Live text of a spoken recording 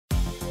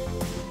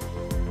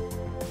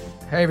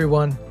Hey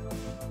everyone,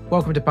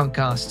 welcome to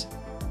PunkCast.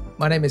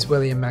 My name is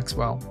William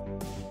Maxwell.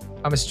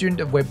 I'm a student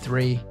of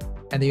Web3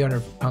 and the owner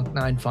of Punk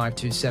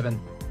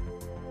 9527.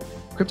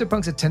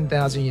 CryptoPunks are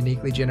 10,000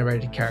 uniquely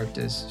generated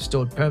characters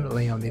stored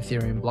permanently on the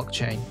Ethereum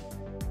blockchain.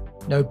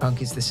 No punk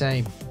is the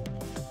same.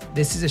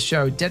 This is a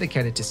show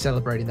dedicated to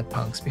celebrating the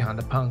punks behind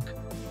the punk.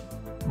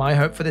 My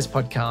hope for this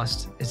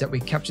podcast is that we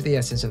capture the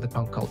essence of the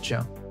punk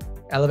culture,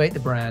 elevate the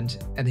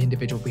brand and the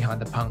individual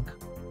behind the punk.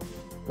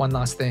 One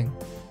last thing.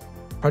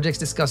 Projects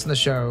discussed on the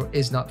show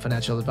is not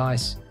financial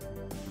advice.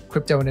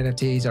 Crypto and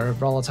NFTs are a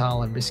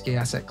volatile and risky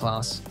asset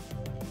class.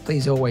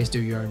 Please always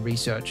do your own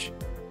research.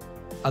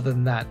 Other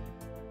than that,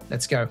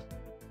 let's go.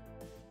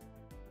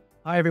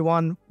 Hi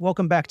everyone,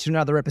 welcome back to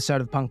another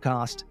episode of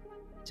PunkCast.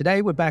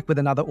 Today we're back with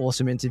another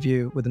awesome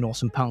interview with an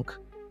awesome punk.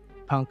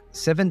 Punk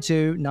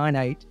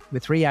 7298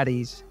 with 3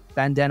 addies,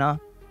 bandana,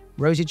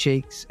 rosy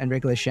cheeks and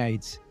regular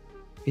shades.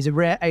 He's a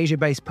rare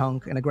Asia-based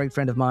punk and a great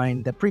friend of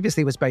mine that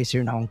previously was based here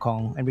in Hong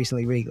Kong and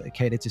recently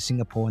relocated to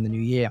Singapore in the new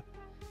year.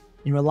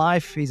 In real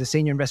life, he's a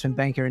senior investment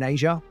banker in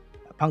Asia,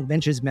 a Punk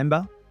Ventures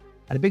member,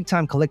 and a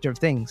big-time collector of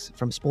things,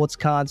 from sports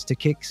cards to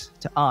kicks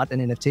to art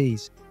and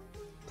NFTs.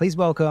 Please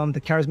welcome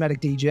the charismatic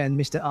DJ and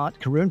Mr. Art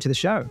Karoon to the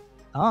show.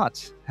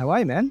 Art, how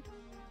are you, man?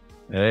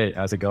 Hey,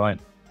 how's it going?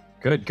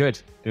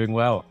 Good. Doing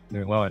well.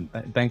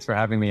 And thanks for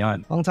having me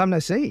on. Long time no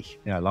see.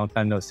 Yeah, long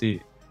time no see.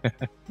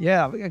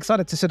 Yeah,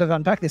 excited to sort of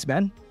unpack this,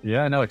 man.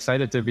 Yeah, no,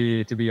 excited to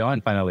be on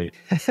finally.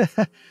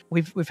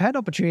 We've had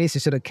opportunities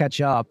to sort of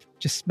catch up,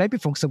 just maybe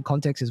from some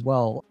context as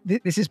well.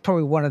 This is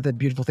probably one of the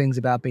beautiful things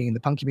about being in the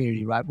punk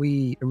community, right?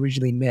 We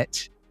originally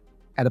met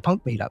at a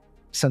punk meetup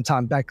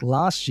sometime back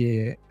last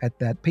year at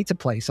that pizza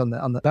place on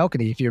the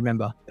balcony, if you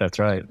remember. That's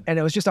right. And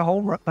it was just a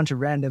whole bunch of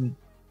random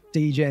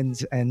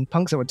DJs and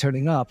punks that were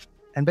turning up.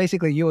 And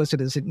basically you were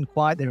sort of sitting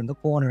quiet there in the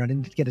corner and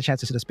didn't get a chance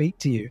to sort of speak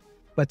to you.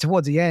 But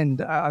towards the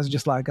end, I was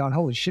just like going,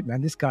 holy shit,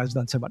 man, this guy's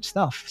done so much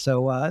stuff.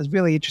 So it's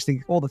really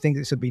interesting, all the things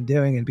that he's been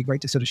doing, and it'd be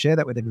great to sort of share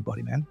that with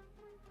everybody, man.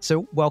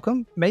 So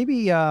welcome.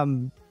 Maybe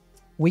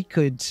we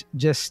could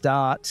just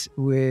start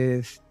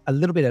with a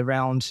little bit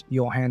around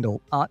your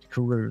handle, Art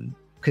Karoon,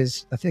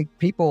 because I think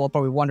people are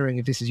probably wondering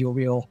if this is your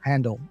real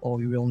handle or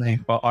your real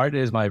name. Well, Art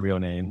is my real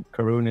name.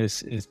 Karoon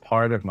is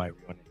part of my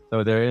real name.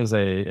 So there is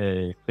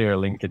a clear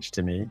linkage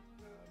to me.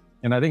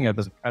 And I think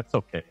that's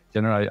okay.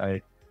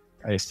 Generally,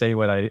 I say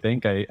what I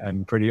think.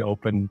 I'm pretty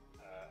open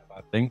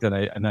about things,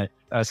 and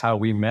that's how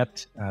we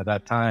met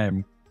that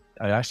time.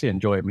 I actually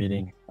enjoyed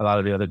meeting a lot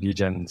of the other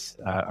DJs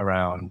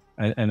around,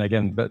 and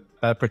again, but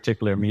that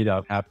particular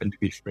meetup happened to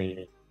be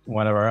free.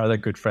 One of our other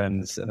good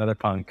friends, another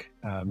punk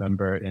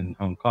member in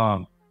Hong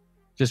Kong,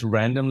 just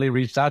randomly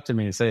reached out to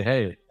me and say,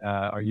 "Hey,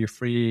 are you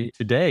free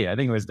today?" I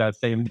think it was that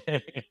same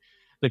day.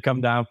 To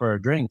come down for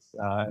drinks.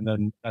 And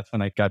then that's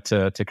when I got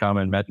to come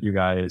and met you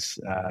guys,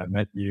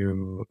 met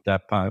you,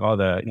 that punk, all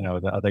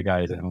the other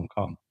guys in Hong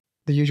Kong.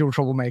 The usual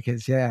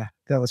troublemakers. Yeah,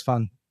 that was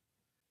fun.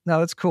 No,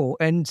 that's cool.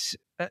 And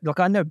look,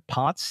 I know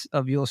parts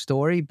of your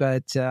story,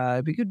 but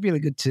it'd be really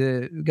good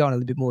to go in a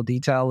little bit more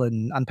detail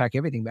and unpack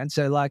everything, man.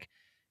 So like,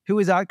 who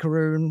is Art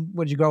Karoon?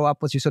 Where did you grow up?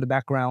 What's your sort of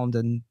background?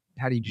 And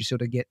how did you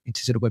sort of get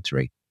into sort of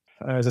Web3?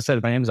 As I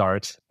said, my name's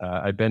Art.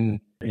 I've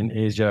been in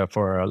Asia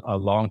for a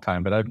long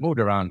time, but I've moved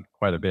around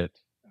quite a bit.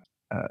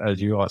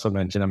 As you also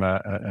mentioned, I'm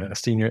a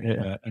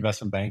senior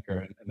investment banker,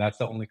 and that's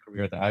the only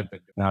career that I've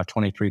been doing now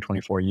 23,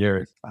 24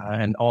 years,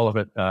 and all of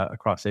it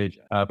across Asia.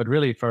 But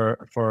really,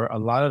 for a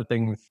lot of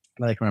things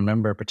that I can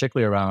remember,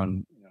 particularly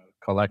around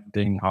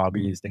collecting,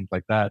 hobbies, things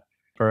like that,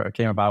 it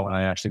came about when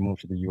I actually moved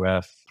to the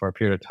US for a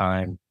period of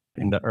time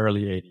in the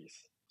early 80s.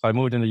 So I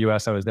moved in the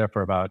US. I was there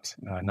for about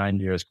 9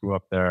 years, grew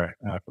up there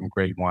from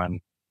grade 1.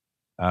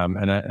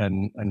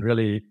 And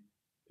really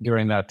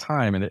during that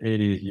time in the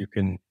 80s, you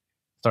can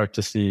start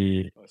to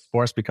see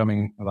sports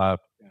becoming a lot,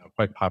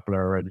 quite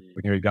popular already.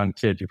 When you're a young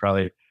kid, you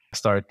probably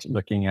start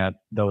looking at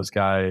those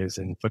guys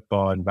in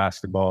football and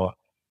basketball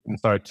and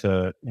start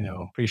to,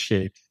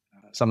 appreciate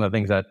some of the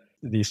things that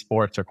these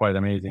sports are quite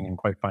amazing and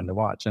quite fun to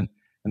watch. And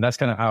that's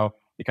kind of how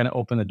it kind of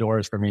opened the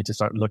doors for me to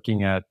start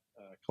looking at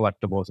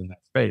collectibles in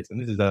that space.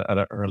 And this is at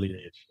an early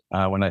age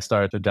when I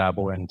started to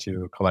dabble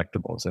into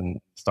collectibles and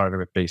started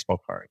with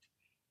baseball cards.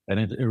 And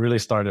it really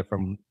started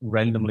from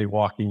randomly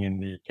walking in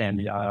the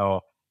candy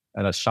aisle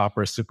at a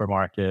Shoppers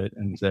supermarket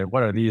and say,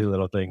 what are these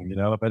little things,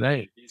 But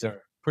hey, these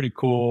are pretty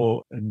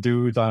cool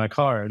dudes on a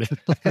card.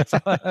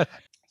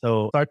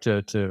 So start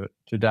to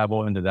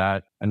dabble into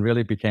that and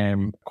really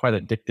became quite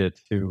addicted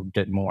to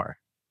get more.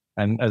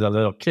 And as a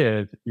little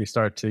kid, you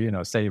start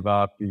to, save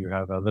up, you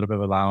have a little bit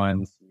of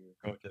allowance,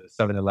 go to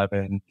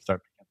 7-Eleven,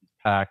 start picking up these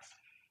packs.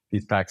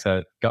 These packs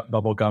have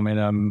bubble gum in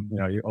them.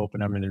 You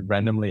open them and they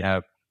randomly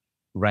have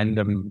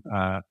random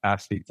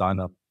athletes on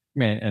them.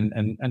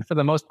 And for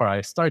the most part,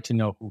 I start to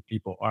know who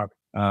people are.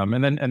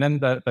 And then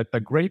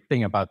the great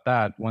thing about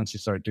that, once you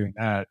start doing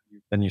that,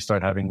 then you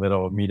start having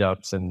little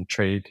meetups and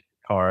trade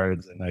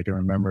cards. And I can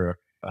remember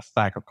a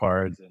stack of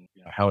cards and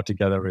held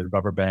together with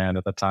rubber band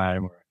at the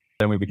time.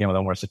 Then we became a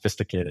little more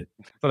sophisticated.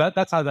 So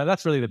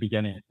that's really the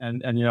beginning.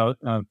 And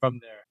from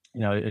there,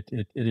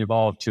 it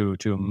evolved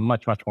to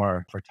much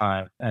more for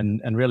time,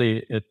 and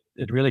really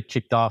it really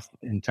kicked off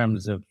in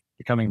terms of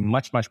becoming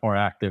much more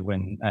active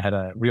when I had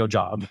a real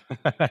job,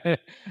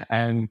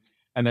 and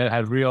I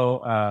had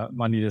real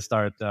money to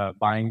start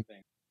buying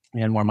things.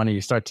 And more money,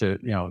 you start to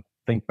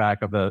think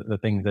back of the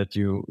things that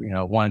you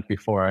wanted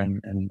before,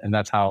 and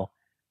that's how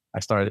I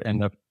started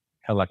end up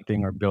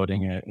collecting or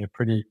building a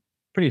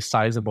pretty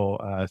sizable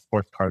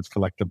sports cards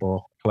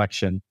collectible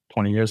collection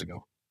 20 years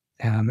ago.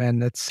 Yeah, man,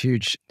 that's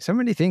huge. So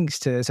many things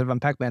to sort of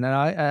unpack, man. And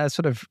I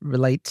sort of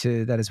relate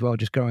to that as well,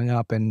 just growing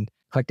up and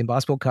collecting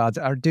basketball cards.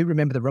 I do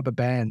remember the rubber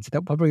bands.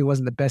 That probably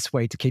wasn't the best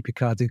way to keep your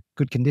cards in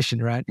good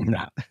condition, right?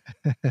 No,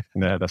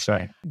 no, that's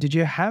right. Did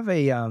you have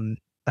a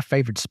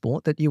favorite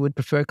sport that you would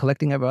prefer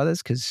collecting over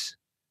others? Because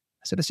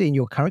I sort of see in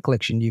your current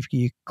collection,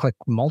 you collect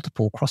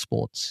multiple cross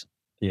sports.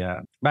 Yeah.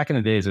 Back in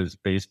the days, it was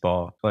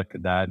baseball.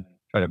 Collected that,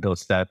 try to build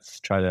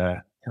stats, try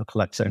to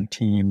collect certain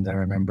teams. I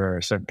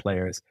remember certain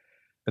players.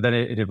 But then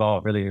it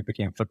evolved, really it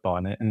became football.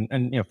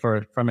 And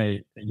from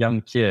a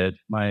young kid,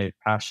 my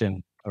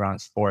passion around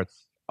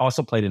sports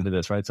also played into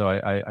this, right? So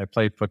I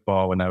played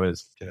football when I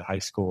was in high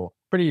school.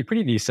 Pretty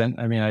decent.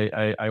 I mean,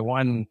 I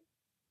won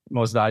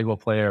most valuable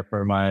player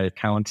for my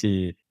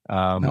county.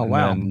 Oh,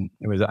 wow. And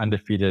it was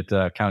undefeated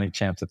county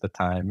champs at the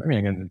time. I mean,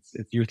 again,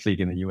 it's youth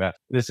league in the U.S.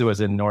 This was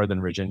in Northern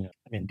Virginia.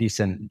 I mean,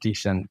 decent,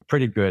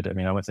 pretty good. I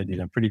mean, I wouldn't say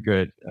decent, pretty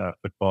good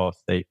football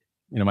state.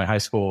 My high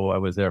school, I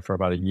was there for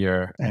about a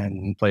year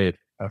and played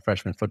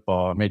freshman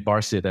football, made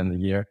varsity at the end of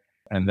the year.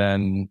 And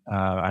then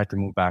I had to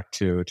move back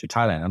to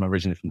Thailand. I'm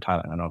originally from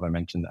Thailand. I don't know if I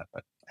mentioned that,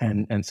 but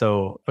and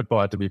so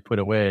football had to be put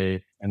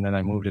away. And then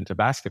I moved into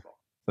basketball.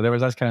 So there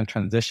was that kind of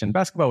transition.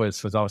 Basketball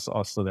was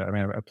also there. I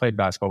mean, I played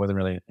basketball, wasn't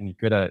really any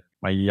good at it.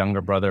 My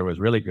younger brother was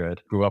really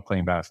good, grew up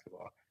playing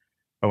basketball.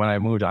 But when I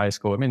moved to high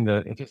school, I mean,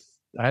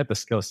 I had the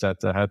skill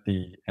sets, I had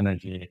the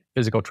energy,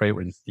 physical trait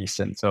was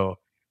decent. So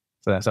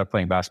I started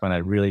playing basketball, and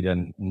I really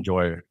didn't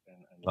enjoy and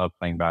love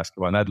playing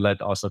basketball. And that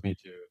led also me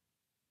to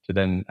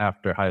then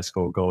after high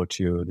school go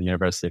to the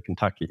University of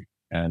Kentucky,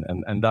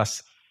 and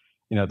thus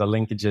the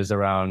linkages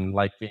around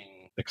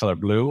liking the color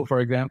blue, for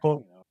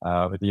example,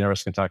 with the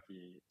University of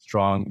Kentucky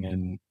strong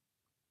in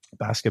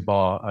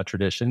basketball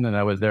tradition. And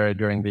I was there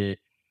during the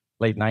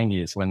late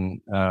 90s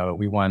when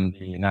we won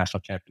the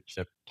national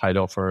championship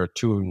title for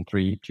two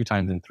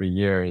times in 3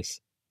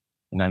 years,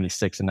 in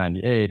 96 and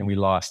 98, and we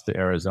lost to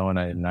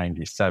Arizona in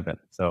 97.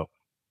 So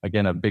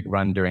again, a big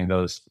run during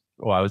those.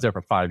 Well, I was there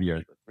for 5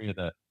 years, but 3 of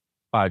the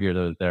 5 years I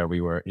was there, we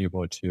were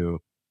able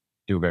to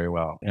do very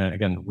well. And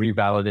again,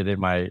 revalidated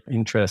my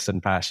interest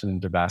and passion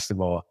into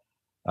basketball,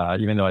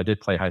 even though I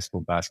did play high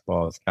school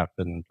basketball as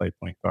captain and played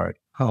point guard.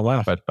 Oh,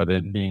 wow. But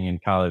it being in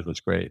college was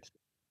great.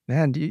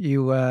 Man,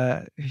 you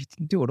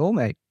do it all,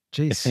 mate.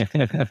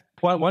 Jeez.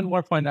 One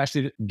more point,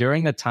 actually,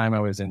 during the time I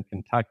was in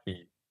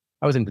Kentucky,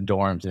 I was in the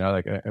dorms,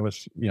 like I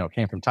was,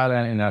 came from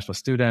Thailand, international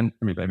student.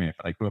 I mean,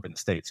 I grew up in the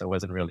States, so I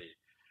wasn't really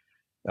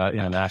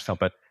international,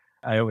 but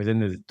I was in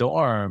this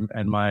dorm,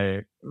 and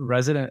my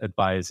resident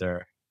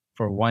advisor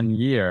for 1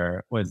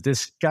 year was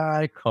this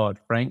guy called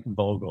Frank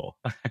Vogel,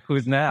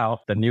 who's now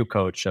the new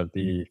coach of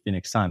the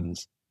Phoenix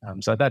Suns.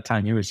 So at that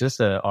time, he was just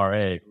a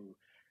RA who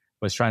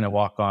was trying to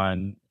walk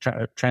on,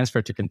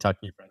 transfer to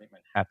Kentucky from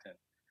Manhattan,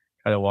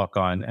 try to walk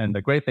on. And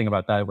the great thing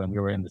about that, when we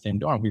were in the same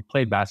dorm, we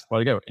played basketball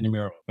together.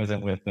 Intramural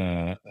wasn't with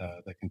the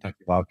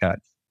Kentucky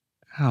Wildcats.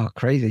 Oh,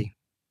 crazy.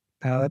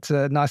 Oh, that's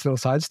a nice little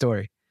side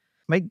story.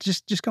 Mate,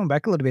 just going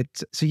back a little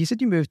bit. So you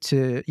said you moved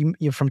you're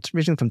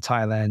originally from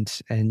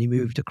Thailand and you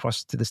moved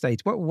across to the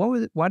States.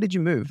 Why did you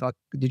move? Like,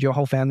 did your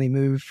whole family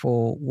move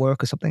for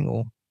work or something?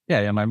 Or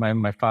yeah.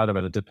 My father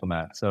was a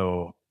diplomat,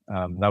 so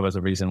that was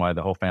the reason why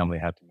the whole family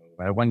had to move.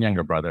 I had one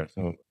younger brother.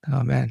 So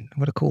oh man,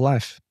 what a cool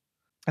life.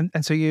 And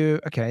so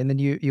and then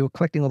you were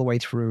collecting all the way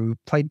through,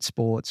 played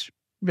sports,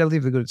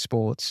 relatively good at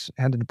sports,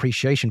 had an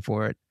appreciation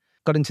for it.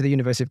 Got into the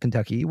University of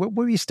Kentucky. What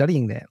were you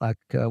studying there? Like,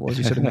 what was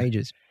your sort of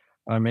majors?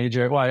 A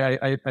major. Well,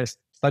 I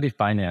studied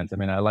finance. I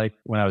mean, I like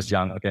when I was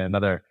young. Okay,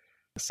 another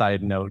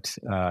side note.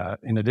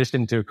 In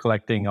addition to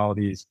collecting all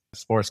these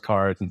sports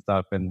cards and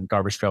stuff and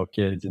Garbage Pail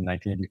Kids in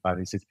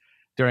 1985,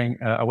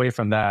 during away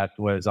from that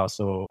was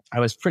also I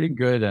was pretty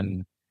good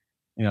and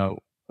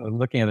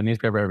looking at the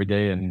newspaper every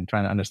day and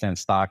trying to understand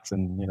stocks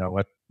and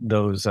what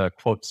those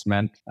quotes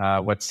meant,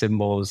 what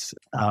symbols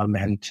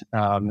meant,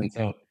 and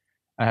so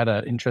I had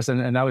an interest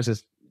and that was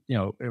just.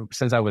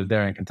 Since I was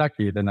there in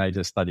Kentucky, then I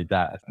just studied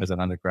that as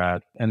an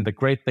undergrad. And the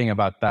great thing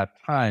about that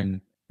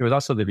time, it was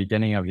also the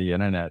beginning of the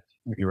internet,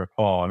 if you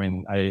recall. I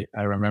mean,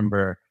 I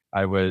remember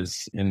I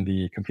was in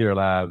the computer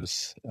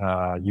labs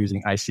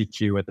using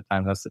ICQ at the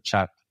time. That's the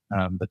chat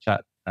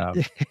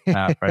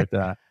app, right?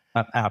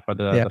 Not app, but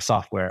the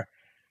software.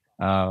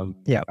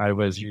 I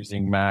was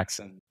using Macs.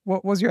 And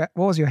what was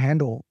your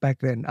handle back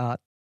then, Art?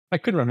 I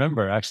couldn't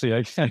remember, actually.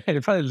 I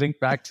probably linked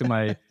back to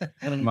my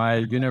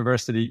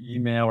university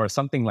email or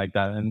something like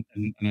that. And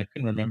I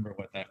couldn't remember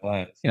what that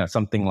was.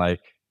 Something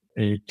like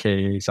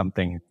AK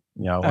something.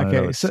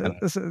 Okay, so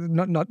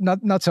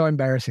not so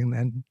embarrassing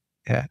then.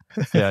 Yeah.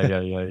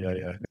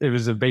 Yeah. It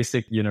was a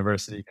basic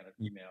university kind of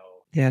email.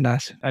 Yeah,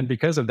 nice. And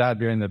because of that,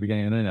 during the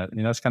beginning of the internet,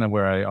 that's kind of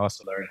where I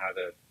also learned how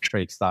to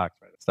trade stocks.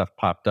 Right? Stuff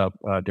popped up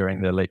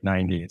during the late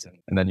 90s.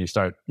 And then you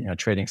start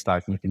trading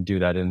stocks, and you can do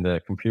that in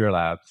the computer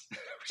labs,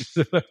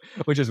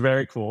 which is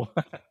very cool.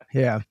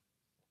 Yeah.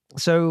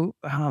 So,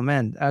 oh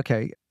man,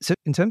 okay. So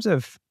in terms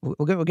of,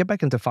 we'll get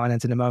back into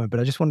finance in a moment, but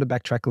I just wanted to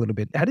backtrack a little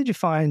bit. How did you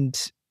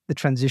find the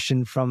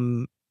transition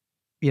from,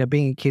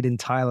 being a kid in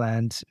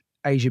Thailand,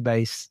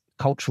 Asia-based,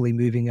 culturally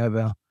moving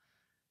over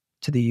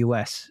to the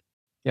US?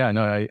 Yeah,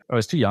 no, I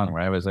was too young,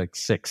 right? I was like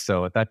 6.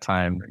 So at that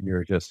time,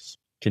 you're just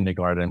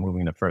kindergarten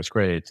moving to first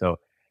grade. So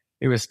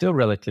it was still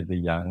relatively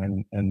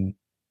young. And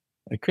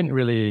I couldn't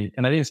really,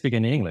 and I didn't speak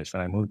any English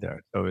when I moved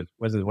there. So it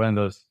was one of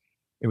those,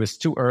 it was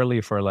too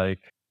early for like,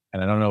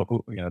 and I don't know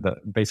who,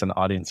 based on the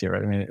audience here,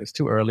 right? I mean, it was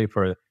too early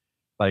for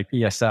like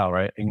ESL,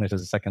 right? English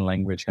as a second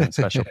language kind of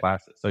special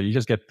classes. So you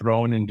just get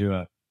thrown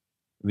into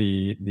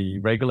the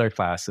regular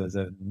classes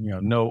and,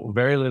 no,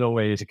 very little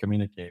way to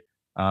communicate.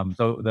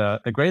 So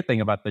the great thing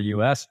about the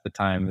US at the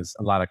time is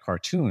a lot of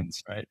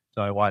cartoons, right?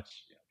 So I watched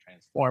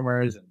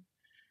Transformers and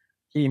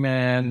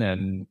He-Man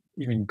and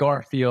even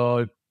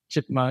Garfield,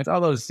 Chipmunks,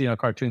 all those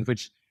cartoons,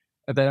 which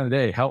at the end of the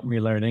day helped me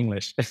learn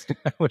English,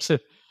 which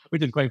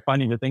is quite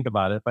funny to think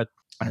about it.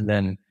 And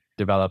then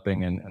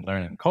developing and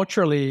learning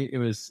culturally, it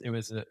was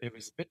a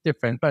bit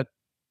different. But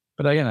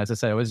again, as I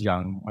said, I was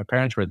young. My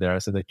parents were there,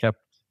 so they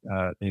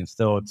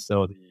instilled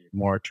still the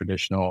more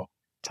traditional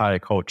Thai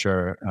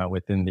culture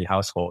within the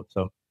household.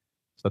 So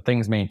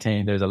things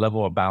maintained. There's a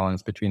level of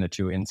balance between the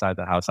two, inside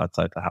the house,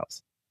 outside the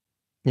house.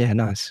 Yeah,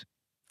 nice.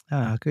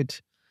 Good.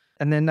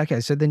 And then, okay,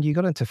 so then you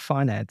got into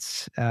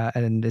finance,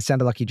 and it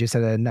sounded like you just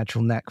had a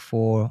natural knack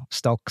for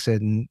stocks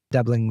and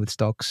dabbling with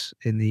stocks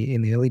in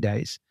the early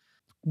days.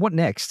 What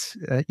next?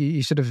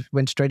 You sort of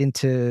went straight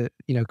into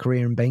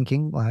career in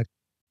banking, like.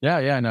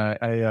 Yeah. No,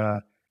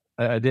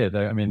 I did.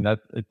 I mean, that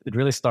it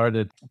really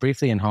started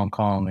briefly in Hong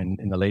Kong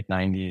in the late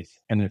 90s,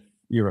 and if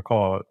you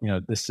recall,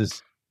 this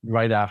is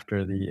right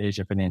after the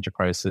Asia financial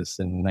crisis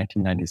in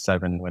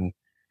 1997, when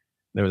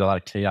there was a lot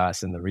of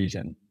chaos in the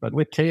region. But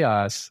with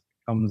chaos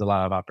comes a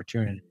lot of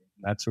opportunity.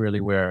 That's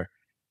really where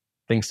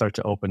things start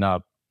to open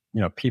up.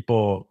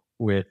 People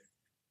with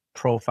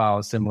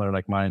profiles similar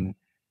like mine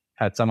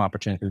had some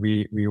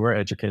opportunity. We were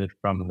educated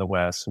from the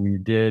West. We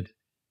did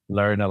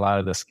learn a lot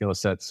of the skill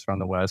sets from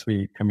the West.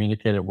 We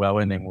communicated well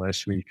in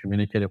English. We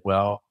communicated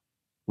well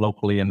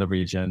locally in the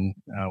region.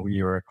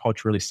 We were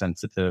culturally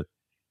sensitive.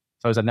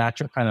 So it was a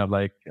natural kind of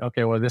like,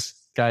 okay, well,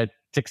 this guy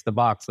ticks the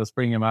box. Let's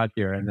bring him out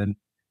here and then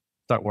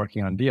start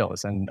working on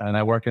deals. And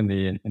I work in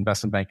the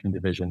investment banking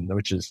division,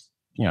 which is,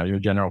 your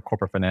general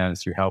corporate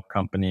finance. You help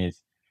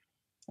companies.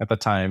 At the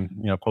time,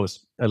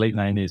 post late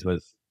 90s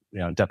was,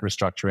 debt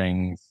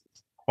restructuring,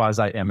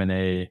 quasi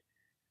M&A.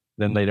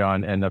 Then later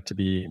on end up to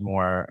be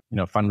more,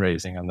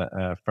 fundraising on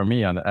the, for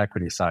me on the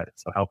equity side.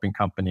 So helping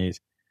companies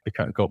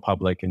go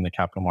public in the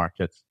capital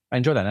markets. I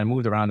enjoy that. And I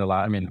moved around a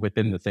lot. I mean,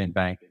 within the same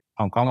bank,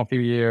 Hong Kong a few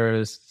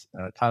years,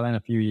 Thailand a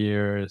few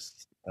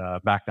years,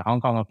 back to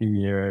Hong Kong a few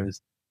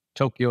years,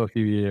 Tokyo a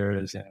few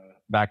years,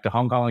 back to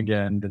Hong Kong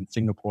again, then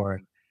Singapore,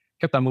 and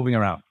kept on moving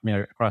around,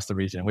 across the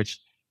region, which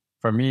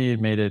for me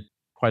made it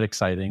quite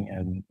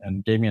exciting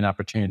and gave me an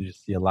opportunity to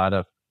see a lot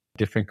of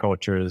different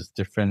cultures,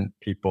 different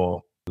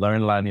people,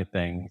 learn a lot of new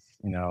things.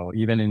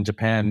 Even in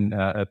Japan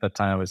at that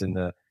time, I was in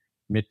the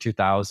mid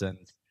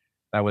 2000s.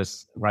 That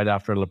was right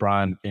after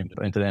LeBron came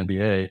into the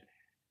NBA,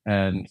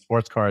 and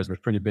sports cars were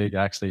pretty big.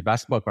 Actually,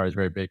 basketball cars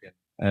very big,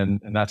 and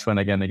that's when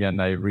again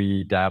I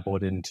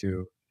re-dabbled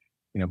into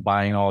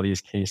buying all these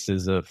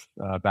cases of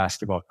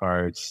basketball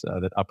cards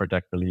that Upper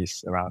Deck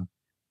released around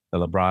the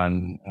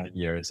LeBron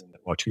years.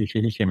 Well,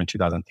 he came in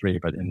 2003,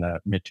 but in the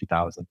mid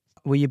 2000s.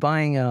 Were you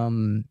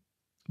buying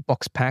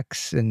box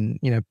packs and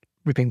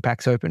ripping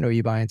packs open, or are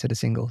you buying into the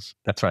singles?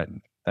 That's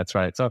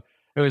right. So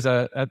it was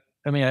I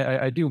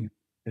do.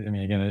 I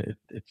mean, again,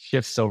 it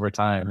shifts over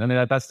time. I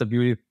mean, that's the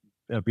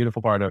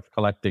beautiful part of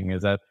collecting,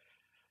 is that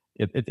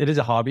it is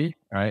a hobby,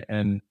 right?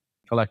 And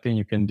collecting,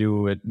 you can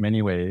do it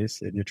many ways.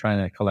 If you're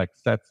trying to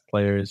collect sets,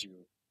 players, you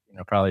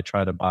probably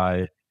try to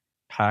buy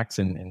packs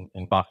in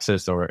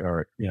boxes,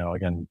 or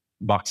again,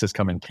 boxes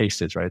come in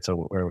cases, right? So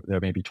where there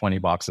may be 20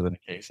 boxes in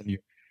a case, and you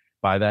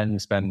buy that and you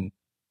spend,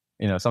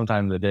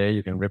 sometime in the day,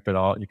 you can rip it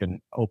all. You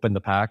can open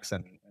the packs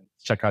and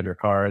check out your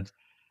cards,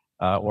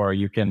 or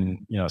you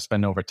can,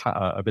 spend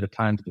a bit of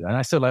time to do that.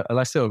 And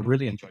I still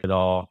really enjoy it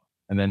all.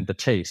 And then the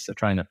chase of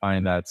trying to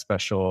find that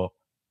special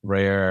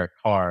rare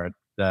card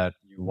that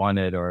you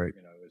wanted, or, it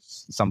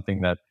was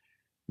something that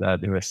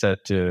it was said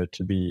to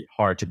be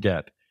hard to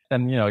get.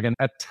 And, again,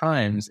 at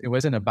times it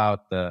wasn't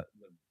about the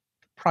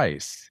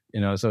price,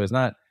 so it's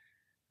not,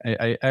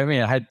 I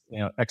mean, I had,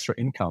 extra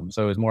income.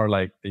 So it was more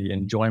like the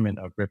enjoyment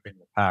of ripping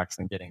the packs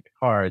and getting the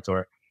cards,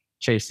 or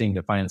chasing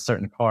to find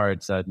certain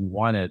cards that you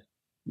wanted.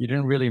 You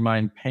didn't really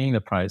mind paying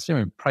the price.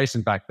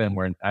 Prices back then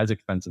weren't as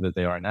expensive as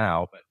they are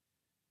now, but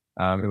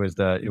it was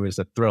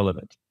the thrill of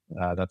it.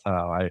 That's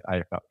how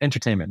I felt.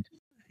 Entertainment.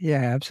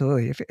 Yeah,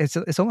 absolutely.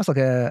 It's almost like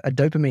a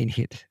dopamine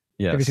hit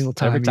every Yes, single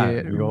every time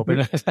time you open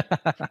it.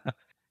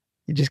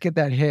 you just get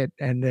that hit,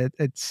 and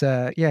it's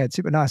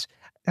super nice.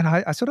 And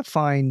I sort of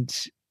find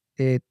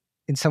it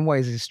in some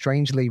ways is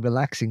strangely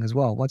relaxing as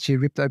well. Once you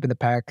ripped open the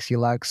packs, you're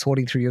like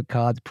sorting through your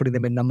cards, putting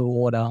them in number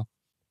order,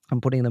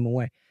 and putting them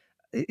away.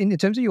 In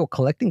terms of your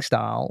collecting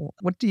style,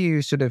 what do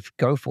you sort of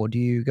go for? Do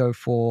you go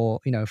for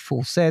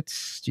full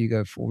sets? Do you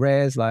go for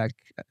rares? Like,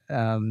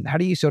 how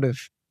do you sort of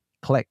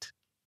collect?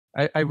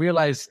 I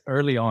realized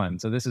early on,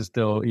 so this is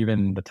still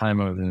even the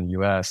time I was in the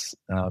US,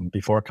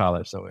 before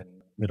college, so in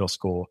middle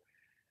school.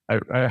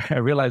 I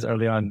realized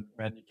early on,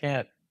 man, you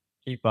can't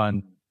keep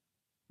on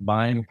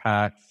buying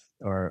packs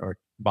or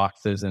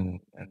boxes and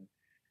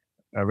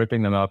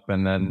ripping them up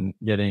and then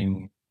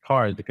getting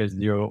cards, because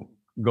you'll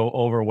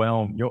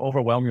overwhelm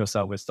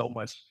yourself with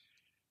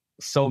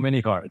so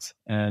many cards,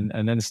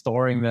 and then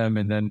storing them,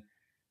 and then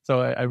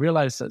so I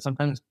realized that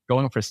sometimes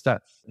going for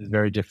sets is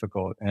very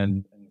difficult,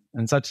 and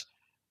such.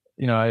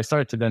 I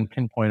started to then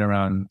pinpoint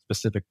around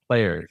specific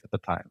players at the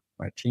time,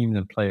 right? Teams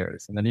and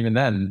players. And then even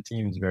then,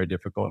 teams very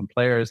difficult. And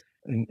players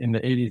in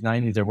the 80s,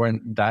 90s, there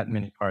weren't that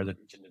many cards of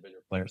each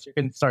individual player. So you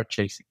can start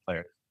chasing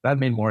players. That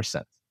made more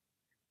sense.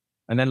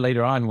 And then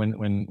later on,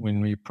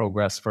 when we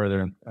progress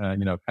further,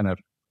 kind of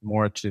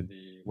more to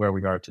the where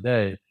we are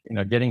today,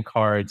 getting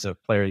cards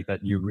of players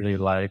that you really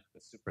like,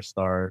 the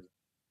superstars,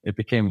 it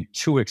became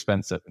too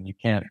expensive, and you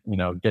can't,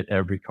 get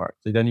every card.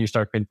 So then you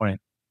start pinpointing,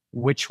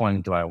 which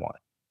one do I want?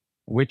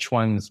 Which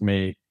ones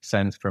make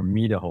sense for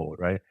me to hold,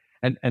 right?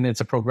 And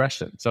it's a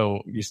progression.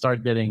 So you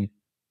start getting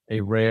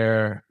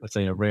let's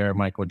say a rare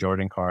Michael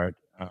Jordan card,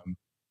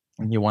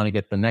 and you want to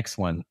get the next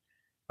one,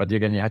 but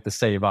again, you have to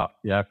save up.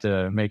 You have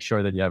to make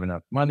sure that you have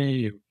enough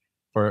money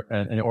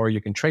or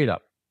you can trade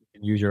up. You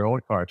can use your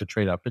old card to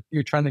trade up. But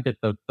you're trying to get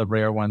the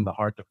rare one, the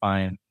hard to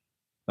find,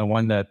 the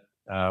one that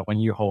when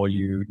you hold,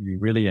 you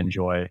really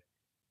enjoy.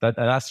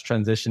 That's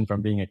transition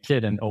from being a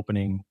kid and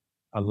opening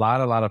a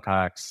lot of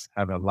packs,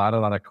 have a lot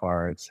of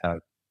cards, have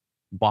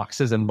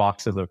boxes and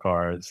boxes of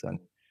cards,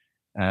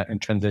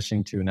 and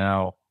transitioning to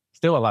now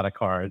still a lot of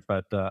cards,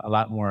 but a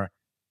lot more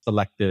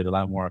selected, a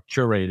lot more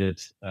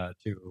curated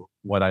to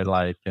what I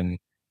like. And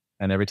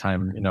every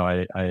time,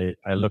 I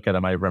look at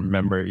them, I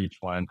remember each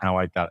one, how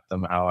I got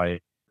them, how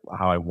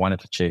I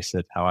wanted to chase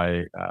it, how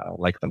I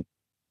like them.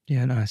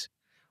 Yeah, nice.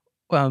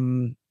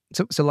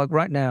 So like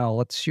right now,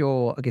 what's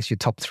your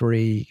top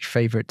three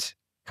favorite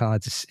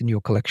cards in your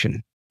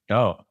collection?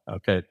 Oh,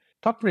 okay.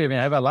 Top three. I mean,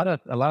 I have a lot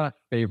of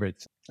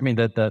favorites. I mean,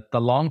 the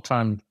long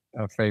time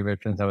favorite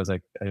since I was a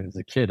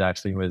kid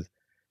actually was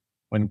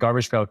when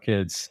Garbage Pail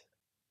Kids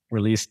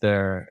released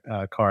their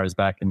cars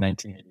back in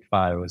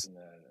 1985. I was in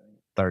the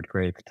third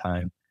grade at the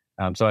time.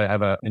 So I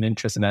have an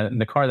interest in that. And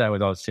the car that I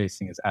was always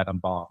chasing is Atom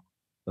Bomb.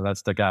 So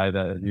that's the guy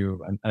that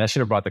and I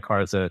should have brought the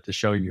cars to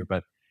show you,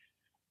 but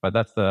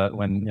that's the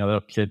little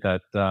kid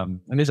that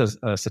and this is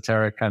a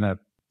satiric kind of,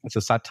 it's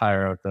a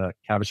satire of the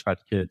Cabbage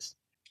Patch Kids.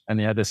 And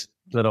he had this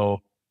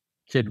little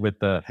kid with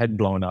the head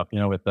blown up,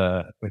 with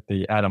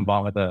the atom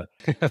bomb, with the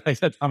like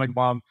the atomic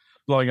bomb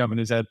blowing up in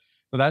his head.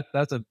 So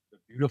that's a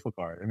beautiful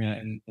card. I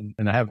mean,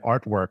 and I have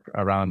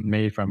artwork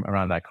made from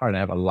around that card. And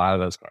I have a lot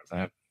of those cards. I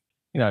have,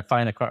 I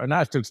find a card,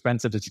 not too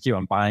expensive to keep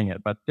on buying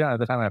it, but yeah, at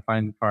the time I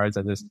find cards,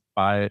 I just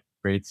buy it,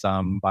 grade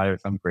some, buy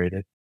some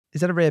graded.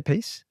 Is that a rare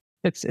piece?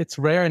 It's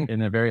rare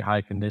in a very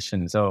high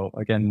condition. So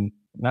again,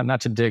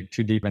 not to dig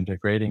too deep into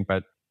grading,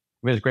 but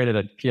if it's graded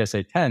at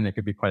PSA 10, it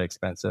could be quite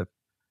expensive.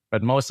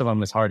 But most of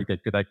them is hard to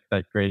get good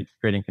that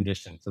grading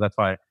condition. So that's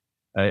why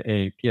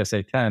a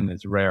PSA 10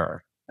 is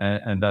rare,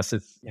 and thus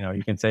it's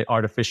you can say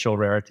artificial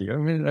rarity. I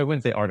mean, I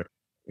wouldn't say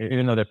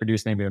even though they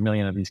produce maybe 1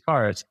 million of these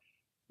cards,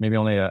 maybe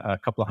only a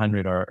couple of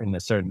hundred are in a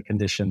certain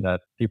condition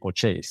that people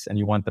chase, and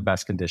you want the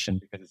best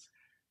condition because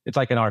it's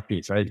like an art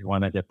piece, right? You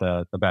want to get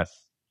the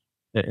best,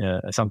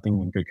 something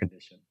in good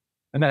condition.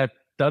 And then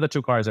the other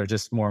two cards are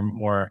just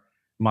more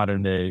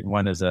modern day.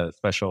 One is a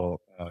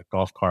special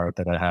golf card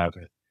that I have,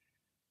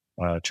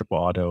 triple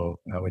auto,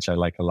 which I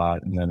like a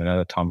lot, and then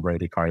another Tom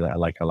Brady card that I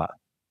like a lot.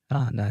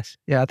 Ah, nice.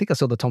 Yeah, I think I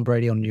saw the Tom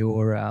Brady on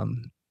your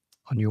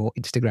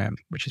Instagram,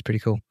 which is pretty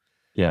cool.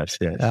 Yes.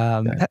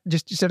 Yeah.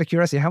 Just out of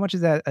curiosity, how much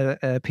is that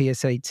a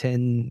PSA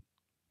 10,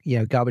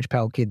 Garbage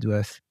Pail Kids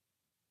worth?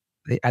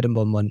 The Atom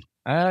Bomb one.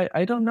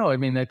 I don't know. I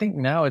mean, I think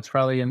now it's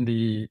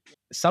probably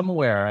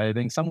somewhere in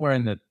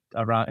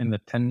the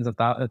tens of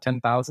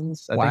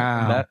 10,000s.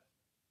 Wow.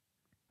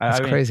 That's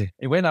crazy.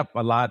 It went up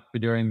a lot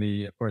during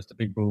of course, the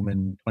big boom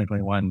in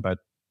 2021, but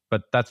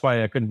that's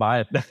why I couldn't buy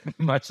it that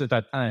much at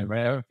that time,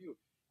 right?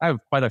 I have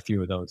quite a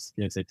few of those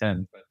PSA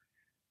 10s,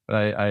 but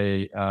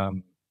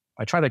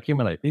I try to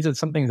accumulate. These are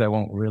some things I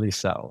won't really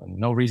sell, and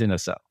no reason to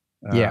sell.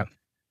 Yeah.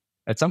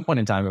 At some point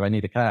in time, if I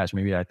need the cash,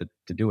 maybe I have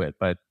to do it.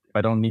 But if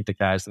I don't need the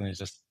cash, then it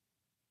just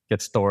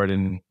gets stored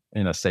in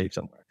a safe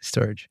somewhere.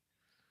 Storage.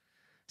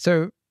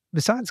 So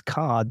besides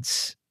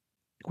cards,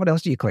 what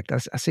else do you collect?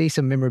 I see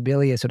some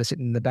memorabilia sort of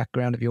sitting in the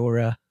background of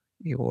your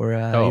video.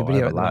 I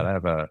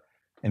have a lot.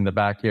 In the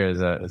back here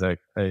is a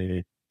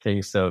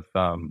case of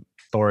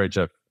storage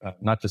of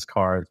not just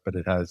cards, but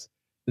this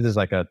is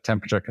like a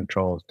temperature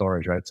controlled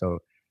storage, right? So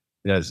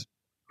it has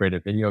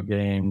graded video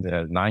games. It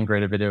has 9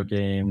 graded video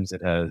games.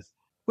 It has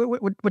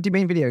What do you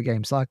mean video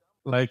games? like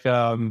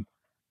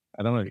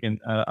I don't know.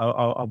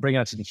 I'll bring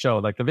it to the show.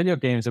 Like the video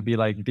games would be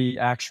like the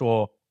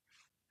actual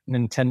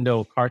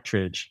Nintendo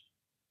cartridge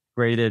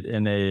graded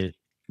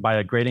by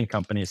a grading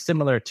company,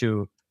 similar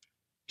to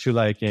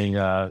like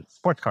a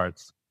sports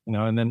cards,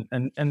 and then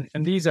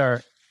and these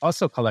are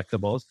also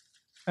collectibles.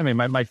 I mean,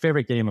 my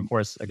favorite game, of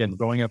course, again,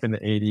 growing up in the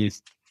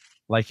 80s,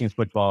 liking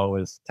football,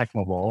 was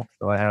Tecmo Bowl.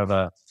 So I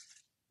have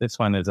this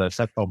one is a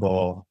Tecmo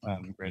Bowl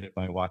graded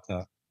by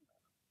Wata.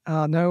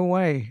 Oh, no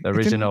way. The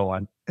original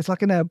one. It's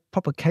like in a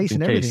proper case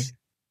and everything.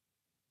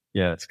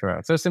 Yeah, that's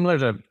correct. So similar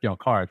to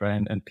cards,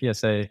 right? And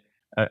PSA,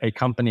 a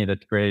company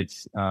that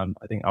grades, I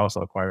think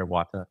also acquired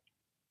Wata.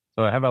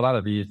 So I have a lot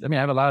of these. I mean,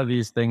 I have a lot of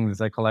these things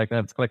I collect. I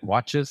have to collect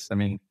watches. I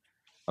mean,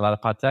 a lot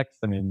of Pateks.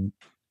 I mean,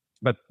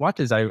 but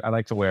watches I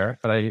like to wear.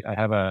 But I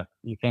have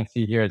you can't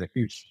see here, the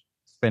huge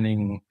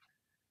spinning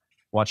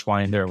watch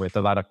winder with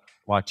a lot of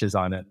watches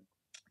on it.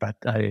 But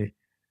I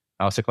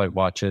also collect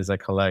watches. I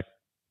collect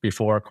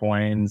before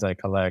coins. I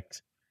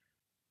collect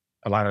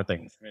a lot of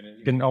things. I mean,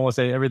 you can almost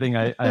say everything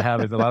I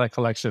have is a lot of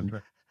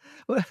collection.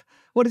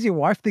 What does your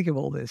wife think of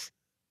all this?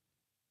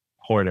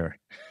 Hoarder.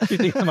 She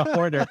thinks I'm a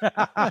hoarder.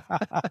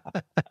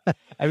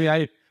 I mean,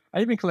 I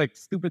even collect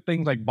stupid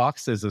things like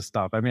boxes of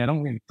stuff. I mean, I don't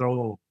even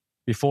throw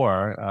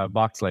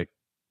box like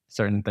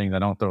certain things. I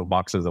don't throw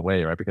boxes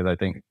away, right? Because I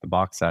think the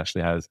box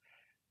actually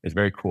is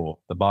very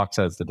cool. The box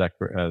has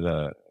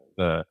the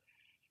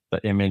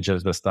image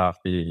of the stuff.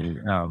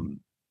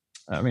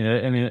 I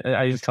mean,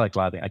 I just collect a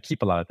lot of things. I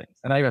keep a lot of things,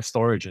 and I have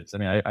storages. I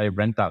mean, I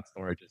rent out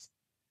storages.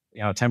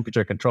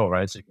 Temperature control,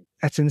 right? So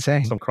that's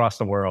insane. From across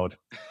the world.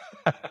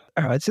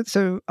 All right.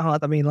 So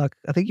I mean, like,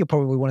 I think you're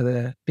probably one of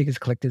the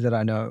biggest collectors that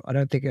I know. I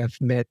don't think I've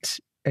met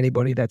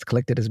anybody that's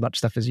collected as much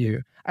stuff as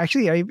you.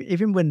 Actually,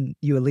 even when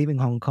you were leaving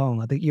Hong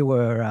Kong, I think you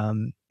were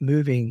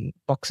moving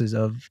boxes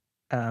of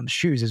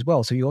shoes as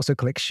well. So you also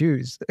collect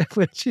shoes.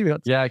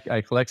 Yeah,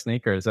 I collect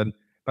sneakers,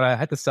 but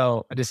I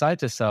decided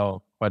to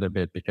sell quite a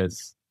bit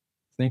because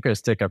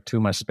sneakers take up too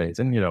much space.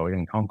 And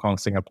in Hong Kong,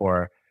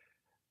 Singapore,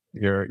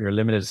 you're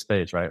limited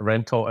space, right?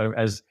 Rental,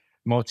 as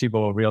most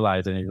people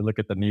realize, and you look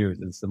at the news,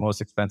 it's the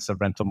most expensive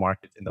rental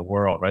market in the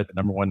world, right? The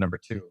number 1, number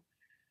 2.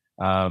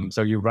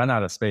 So you run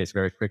out of space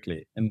very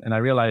quickly. And I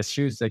realized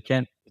shoes, they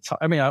can't.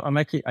 I mean,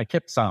 I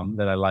kept some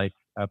that I like,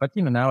 but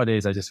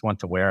nowadays I just want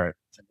to wear it.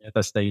 I'm at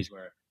the stage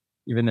where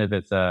even if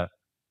it's a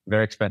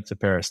very expensive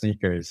pair of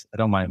sneakers, I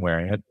don't mind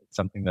wearing it. It's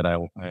something that I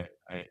enjoy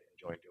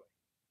doing.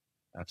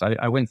 So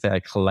I wouldn't say I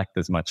collect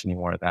as much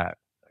anymore of that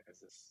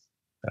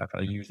because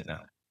I use it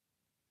now.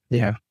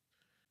 Yeah.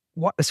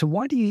 So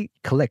why do you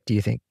collect, do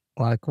you think?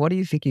 Like, why do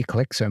you think you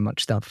collect so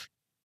much stuff?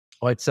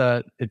 Well, it's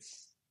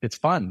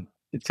fun.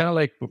 It's kind of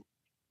like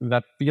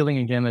that feeling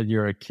again that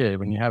you're a kid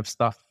when you have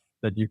stuff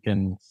that you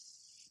can.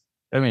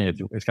 I mean,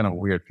 it's kind of a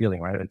weird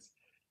feeling, right? It's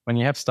when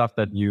you have stuff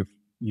that you've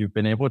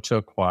been able to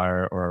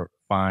acquire or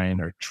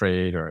find or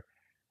trade or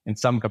in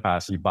some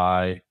capacity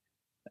buy,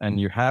 and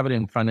you have it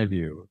in front of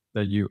you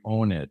that you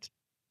own it,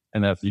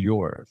 and that's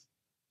yours.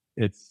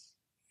 It's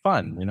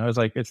fun,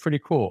 it's pretty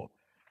cool.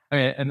 I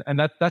mean, and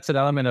that's an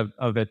element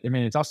of it. I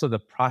mean, it's also the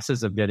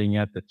process of getting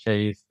at the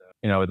chase,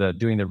 the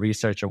doing the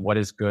research of what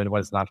is good,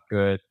 what is not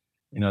good,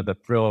 the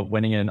thrill of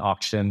winning an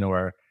auction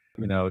or,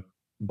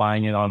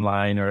 buying it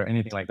online or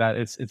anything like that.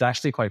 It's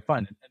actually quite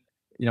fun.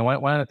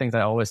 One of the things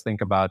I always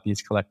think about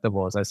these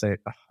collectibles, I say,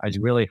 I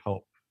really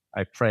hope,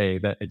 I pray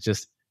that it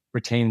just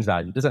retains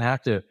value. It doesn't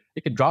have to,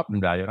 it could drop in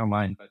value, I don't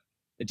mind, but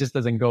it just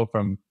doesn't go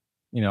from,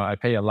 I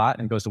pay a lot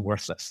and goes to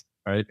worthless,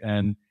 right?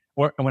 And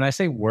when I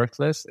say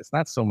worthless, it's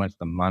not so much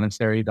the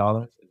monetary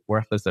dollars. It's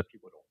worthless that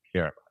people don't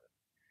care about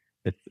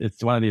it.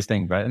 It's one of these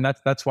things, right? And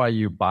that's why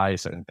you buy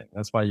certain things.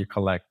 That's why you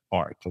collect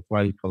art. That's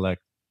why you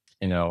collect,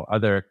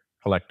 other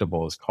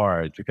collectibles,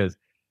 cards, because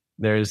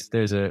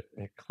there's a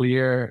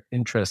clear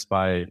interest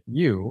by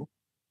you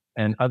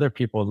and other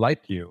people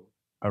like you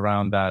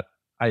around that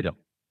item.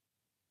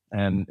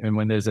 And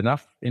when there's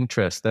enough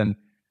interest, then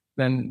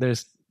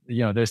there's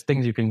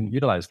things you can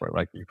utilize for it.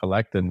 Like you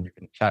collect and you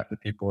can chat with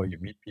people, you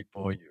meet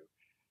people,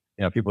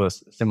 people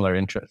with similar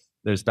interests.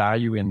 There's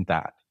value in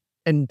that.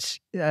 And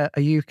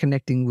are you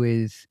connecting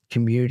with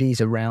communities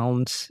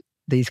around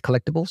these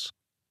collectibles?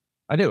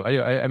 I do.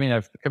 I mean,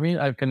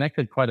 I've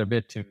connected quite a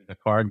bit to the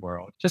card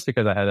world just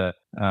because I had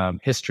a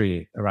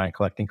history around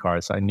collecting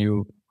cards. I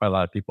knew quite a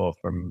lot of people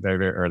from very,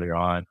 very early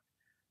on,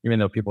 even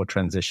though people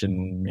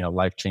transition,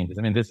 life changes.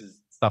 I mean, this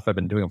is stuff I've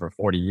been doing for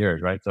 40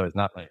 years, right? So it's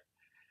not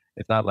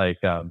like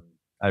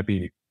I'd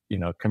be,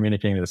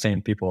 communicating with the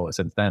same people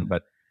since then,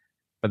 but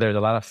there's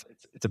a lot of,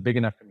 it's a big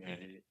enough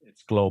community.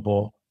 It's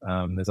global.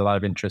 There's a lot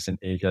of interest in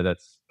Asia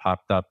that's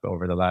popped up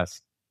over the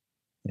last,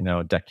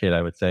 decade,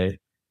 I would say,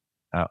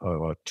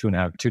 or 2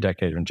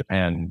 decades, in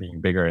Japan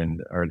being bigger in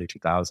the early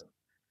 2000s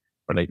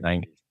or late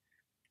 90s.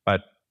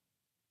 But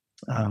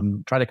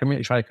try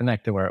to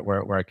connect to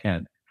where I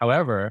can.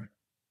 However,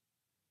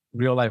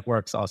 real life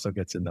works also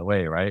gets in the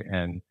way, right?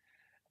 And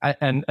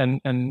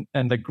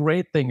the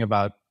great thing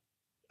about,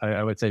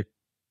 I would say,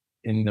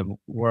 in the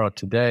world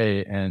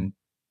today, and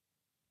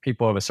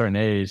people of a certain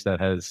age that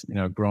has,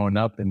 grown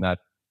up in that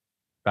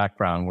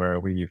background where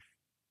we've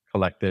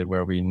collected,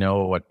 where we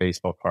know what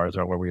baseball cards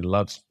are, where we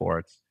love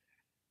sports,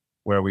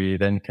 where we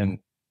then can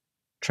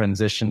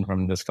transition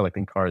from just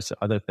collecting cards to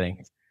other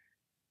things.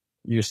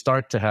 You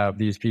start to have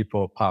these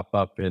people pop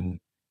up in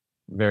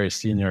very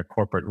senior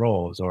corporate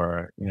roles,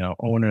 or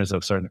owners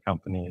of certain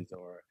companies,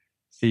 or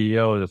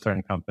CEOs of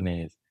certain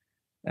companies,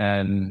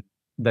 and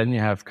then you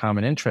have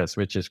common interests,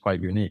 which is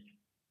quite unique.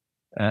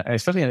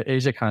 Especially in the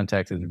Asia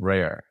context, is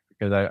rare,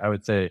 because I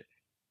would say,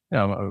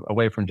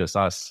 away from just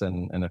us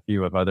and a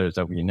few of others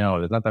that we know,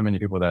 there's not that many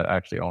people that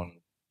actually own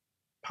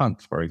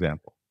punks, for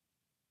example.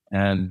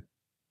 And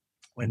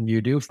when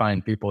you do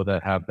find people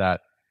that have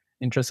that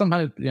interest,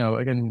 sometimes,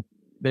 again,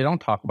 they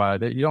don't talk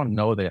about it. You don't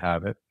know they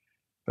have it,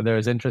 but there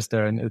is interest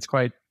there, and it's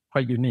quite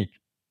unique.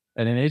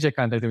 And in Asia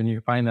context, when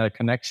you find that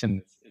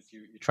connection,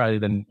 you try to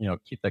then,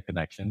 keep that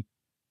connection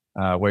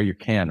where you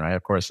can, right?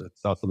 Of course,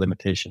 it's also a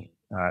limitation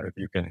if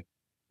you're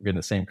in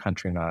the same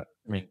country or not.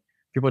 I mean,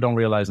 people don't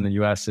realize in the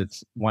US,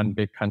 it's one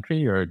big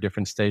country, or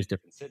different states,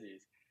 different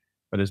cities,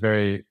 but it's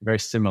very, very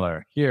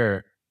similar.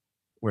 Here,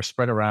 we're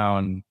spread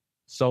around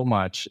so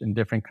much in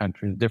different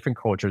countries, different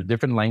cultures,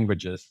 different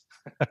languages,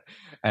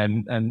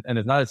 and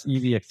it's not as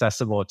easy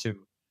accessible to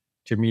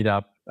meet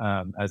up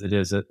as it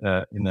is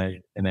in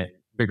a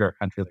bigger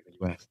country like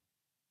the US.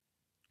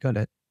 Got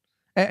it.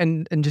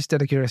 And just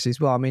out of curiosity as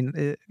well, I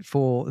mean,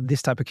 for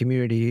this type of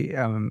community,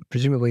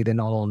 presumably they're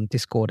not on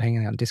Discord,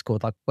 hanging out on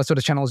Discord. Like, what sort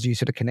of channels do you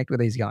sort of connect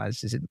with these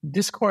guys? Is it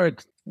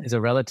Discord is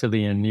a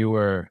relatively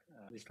newer,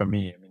 at least for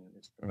me. I mean,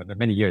 it's been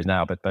many years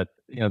now, but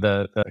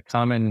the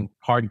common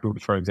card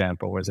group, for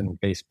example, was in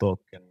Facebook,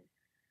 and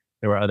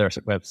there were other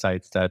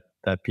websites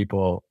that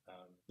people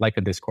like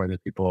a Discord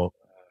that people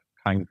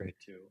congregate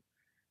to,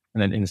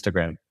 and then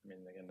Instagram. I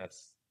mean, again,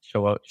 that's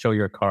show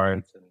your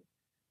cards, and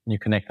you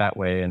connect that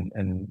way, and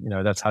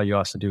that's how you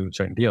also do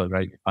certain deals,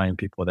 right? You find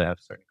people that have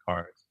certain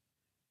cards,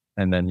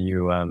 and then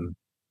you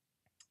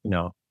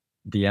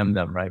DM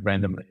them, right,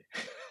 randomly,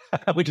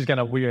 which is kind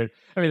of weird.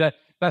 I mean,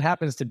 that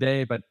happens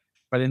today, but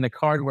in the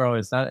card world,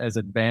 it's not as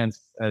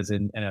advanced as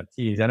in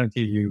NFTs.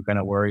 NFTs, you kind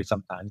of worry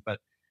sometimes,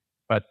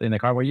 but in the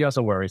card world, you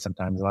also worry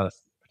sometimes, a lot of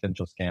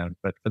potential scams.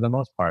 But for the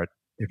most part,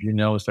 if you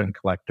know certain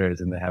collectors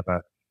and they have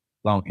a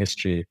long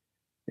history,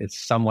 it's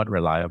somewhat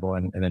reliable,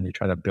 and then you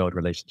try to build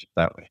relationships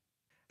that way.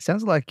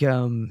 sounds like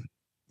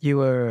you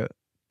were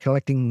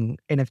collecting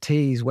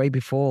NFTs way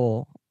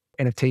before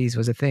NFTs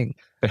was a thing.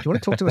 Do you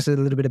want to talk to us a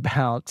little bit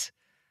about,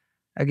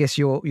 I guess,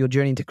 your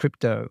journey into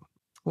crypto?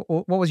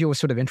 What was your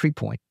sort of entry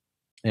point?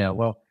 Yeah,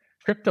 well,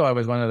 crypto, I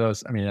was one of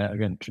those, I mean,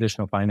 again,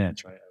 traditional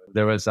finance, right?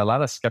 There was a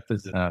lot of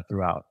skepticism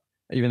throughout,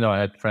 even though I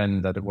had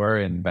friends that were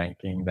in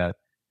banking that,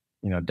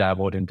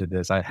 dabbled into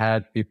this. I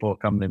had people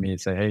come to me and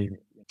say, hey,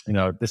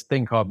 this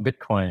thing called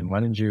Bitcoin, why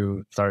don't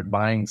you start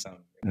buying some?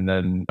 And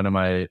then one of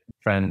my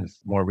friends,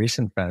 more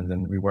recent friends,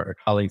 and we were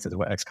colleagues as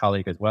well,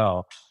 ex-colleague as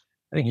well,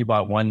 I think he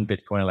bought one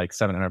Bitcoin like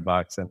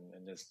 $700 and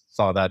just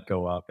saw that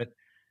go up. And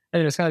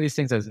it's kind of these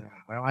things as,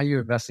 why are you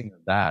investing in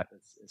that?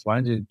 It's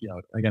why don't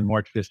you, again,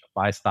 more traditional,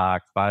 buy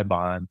stocks, buy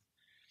bonds,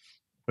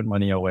 put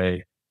money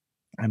away,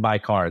 and buy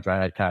cards, right?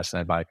 I had cash and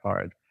I buy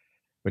cards,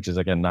 which is,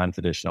 again,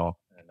 non-traditional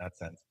in that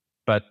sense.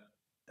 But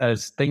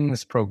as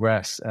things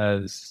progress,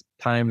 as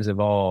times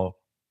evolve,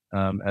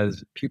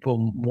 as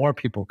more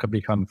people could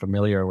become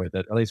familiar with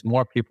it, at least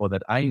more people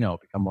that I know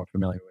become more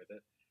familiar with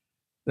it,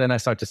 then I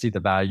start to see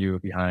the value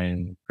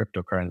behind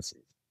cryptocurrencies.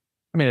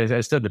 I mean,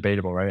 it's still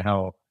debatable, right?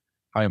 How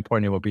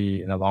important it will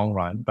be in the long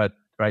run, but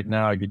right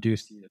now you do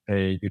see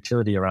a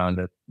utility around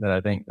it that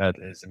I think that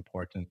is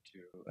important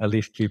to at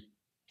least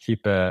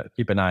keep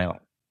an eye on.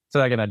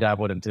 So again, I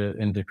dabbled into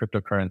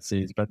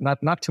cryptocurrencies, but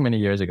not too many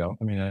years ago.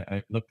 I mean,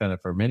 I looked at it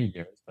for many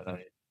years, but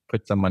I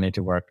put some money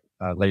to work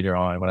later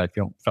on when I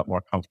felt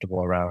more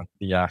comfortable around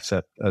the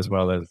asset, as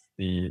well as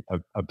the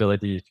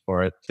ability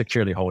for it to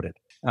securely hold it.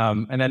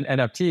 And then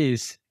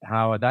NFTs,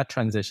 how that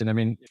transition. I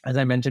mean, as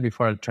I mentioned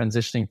before,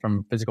 transitioning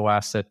from physical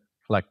asset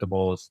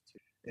collectibles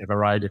to a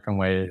variety of different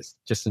ways,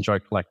 just enjoy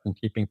collecting,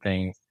 keeping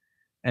things.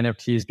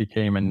 NFTs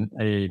became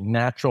a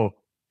natural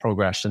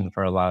progression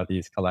for a lot of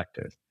these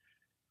collectors.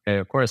 Okay,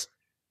 of course,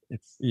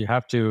 you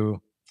have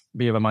to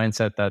be of a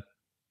mindset that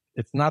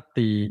it's not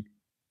the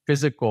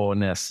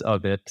physicalness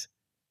of it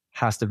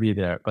has to be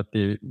there, but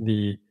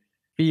the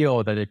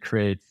feel that it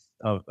creates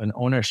of an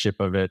ownership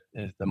of it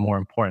is the more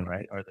important,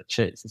 right? Or the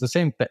chase. It's the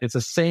same. It's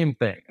the same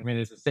thing. I mean,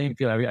 it's the same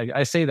feel.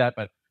 I say that,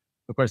 but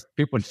of course,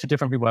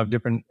 different people have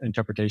different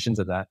interpretations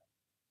of that.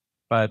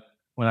 But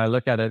when I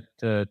look at it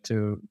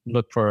to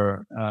look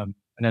for an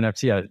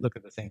NFT, I look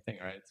at the same thing,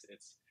 right?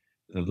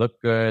 Does it look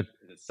good?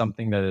 Is it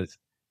something that is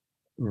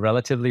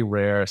relatively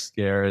rare,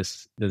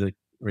 scarce? Does it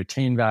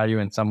retain value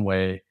in some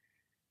way?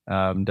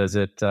 Does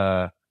it?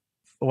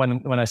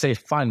 When I say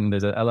fun,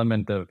 there's an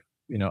element of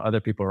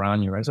other people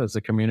around you, right? So it's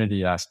a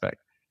community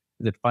aspect.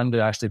 Is it fun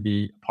to actually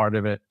be part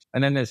of it?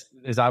 And then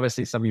there's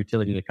obviously some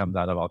utility that comes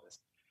out of all this.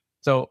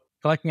 So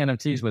collecting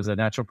NFTs was a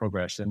natural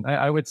progression.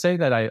 I would say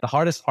that the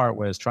hardest part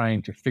was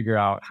trying to figure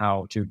out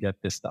how to get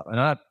this stuff.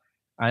 And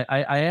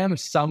I am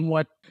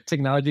somewhat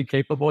technology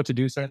capable to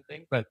do certain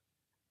things, but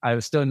I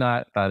was still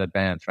not that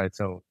advanced, right?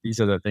 So these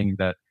are the things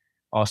that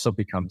also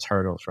becomes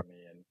hurdles for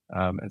me.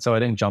 And so I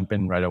didn't jump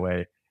in right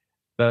away.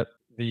 But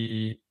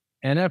the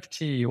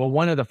NFT, well,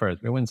 one of the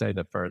first, I wouldn't say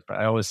the first, but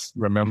I always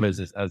remember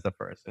this as the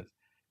first.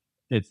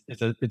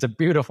 It's a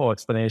beautiful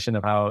explanation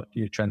of how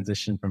you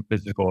transition from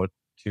physical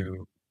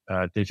to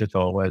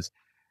digital was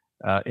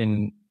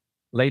in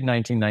late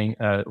 2019,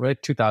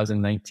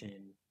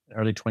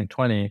 early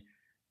 2020,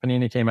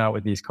 Panini came out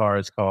with these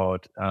cards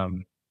called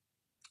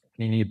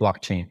Panini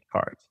blockchain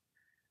cards.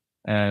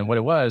 And what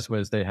it was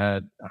they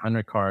had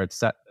 100 cards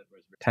set that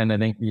was 10, I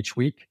think, each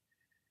week.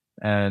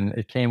 And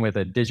it came with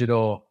a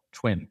digital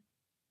twin.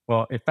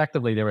 Well,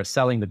 effectively, they were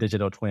selling the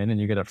digital twin and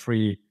you get a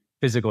free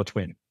physical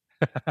twin.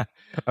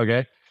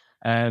 Okay.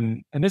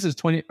 And this is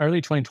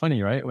early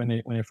 2020, right? When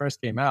it first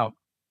came out.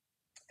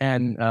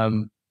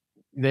 And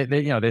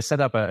they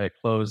set up a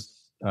closed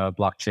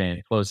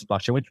blockchain,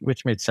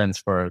 which made sense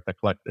for the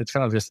collect. It's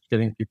kind of just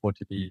getting people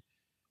to be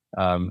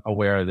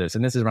aware of this.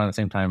 And this is around the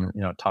same time,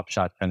 Top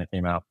Shot kind of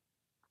came out.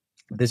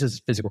 This is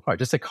a physical card,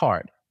 just a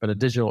card, but a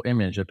digital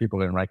image that people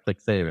can right-click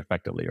save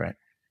effectively, right?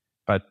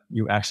 But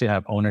you actually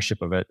have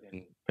ownership of it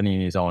in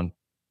Panini's own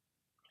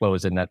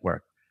closed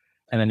network.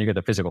 And then you get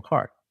the physical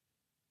card.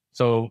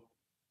 So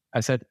I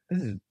said,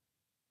 this is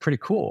pretty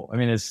cool. I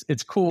mean,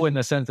 it's cool in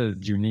the sense that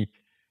it's unique.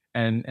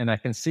 And I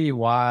can see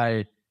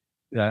why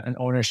an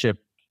ownership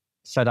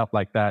set up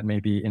like that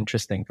may be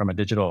interesting from a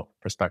digital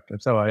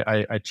perspective. So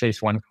I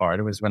chased one card.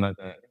 It was one of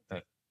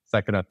the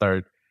second or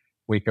third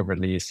week of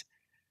release.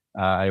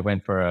 I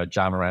went for a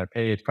John Moran,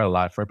 paid quite a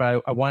lot for it,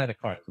 but I wanted a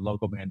card, a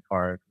Logo Man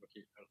card,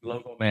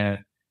 Logo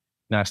Man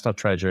National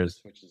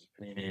Treasures, which is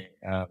Panini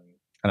kind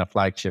of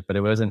flagship, but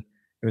it was a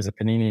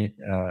Panini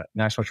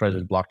National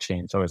Treasures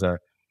blockchain. So it was a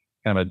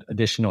kind of an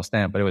additional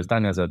stamp, but it was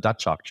done as a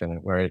Dutch auction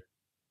where it,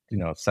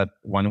 set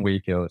 1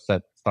 week,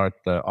 start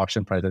the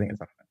auction price. I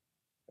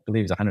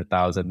believe it's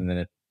 100,000, and then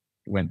it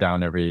went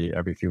down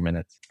every few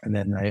minutes. And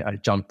then I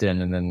jumped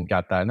in and then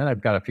got that, and then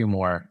I've got a few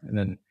more, and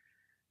then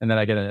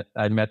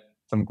I met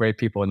some great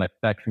people in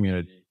that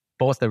community,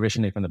 both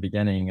originally from the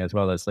beginning as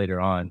well as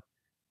later on,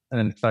 and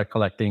then start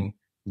collecting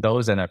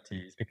those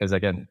NFTs because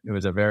again, it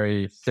was a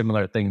very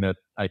similar thing that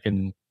I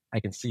can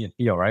see and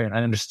feel, right? And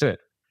I understood,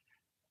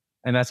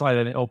 and that's why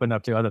then it opened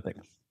up to other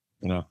things.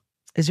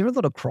 Is there a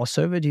lot of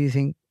crossover? Do you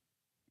think,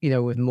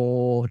 with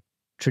more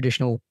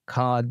traditional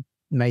card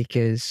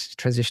makers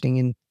transitioning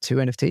into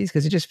NFTs?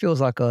 Because it just feels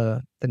like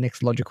the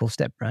next logical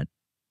step, right?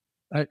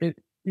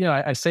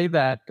 I say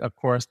that, of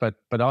course, but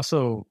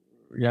also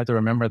you have to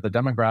remember the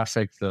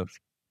demographics of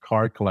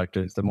card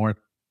collectors, the more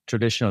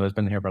traditional that's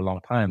been here for a long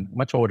time,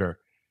 much older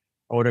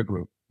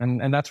group.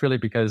 And that's really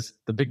because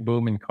the big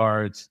boom in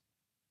cards,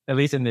 at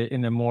least in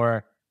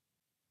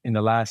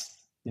the last,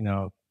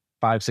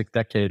 5-6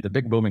 decades, the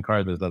big boom in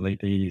cards was the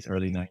late 80s,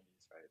 early 90s,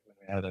 right? When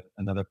we had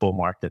another bull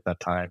market at that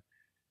time,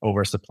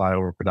 oversupply,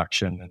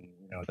 overproduction, and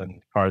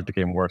then cards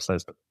became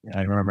worthless. But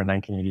I remember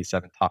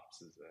 1987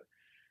 Topps,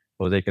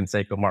 Jose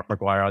Canseco, Mark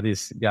McGuire, all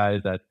these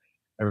guys that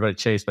everybody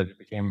chased, but it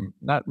became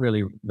not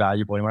really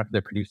valuable anymore because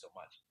they produced so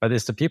much. But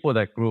it's the people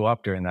that grew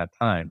up during that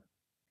time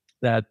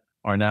that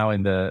are now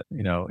in the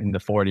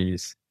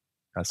 40s,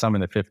 some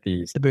in the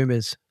 50s, the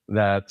boomers.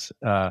 That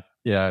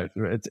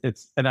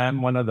it's and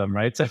I'm one of them,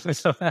 right?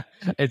 So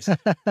it's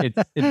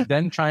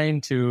then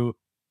trying to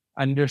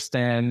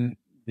understand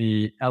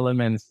the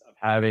elements of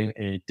having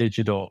a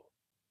digital,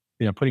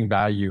 putting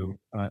value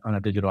on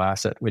a digital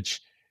asset, which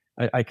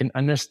I can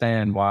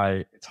understand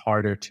why it's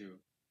harder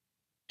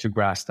to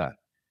grasp that.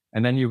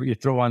 And then you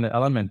throw on the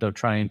element of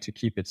trying to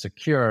keep it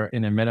secure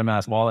in a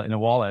MetaMask wallet, in a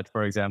wallet,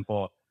 for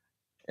example.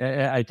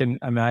 I can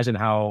imagine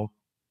how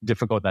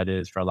difficult that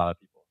is for a lot of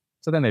people.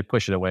 So then they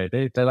push it away.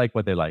 They like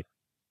what they like.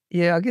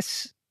 Yeah, I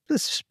guess the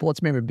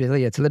sports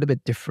memorabilia, it's a little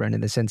bit different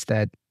in the sense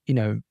that,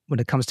 when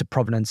it comes to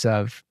provenance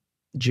of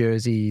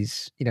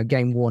jerseys,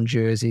 game worn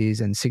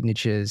jerseys and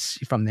signatures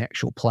from the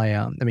actual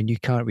player, I mean, you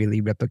can't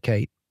really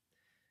replicate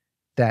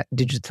that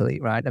digitally,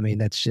 right? I mean,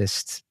 that's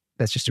just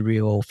a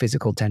real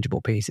physical,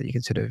 tangible piece that you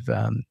can sort of,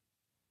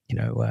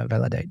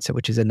 validate. So,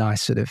 which is a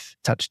nice sort of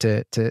touch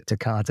to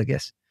cards, I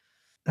guess.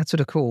 That's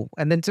sort of cool.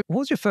 And then, what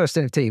was your first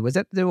NFT? Was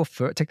that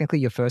technically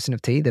your first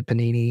NFT, the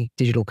Panini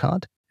digital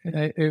card?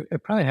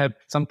 It probably had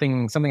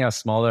something else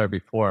smaller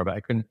before, but I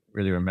couldn't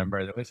really remember.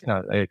 It was,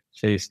 I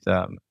chased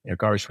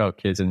Garbage Pail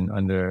Kids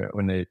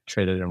when they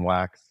traded in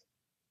wax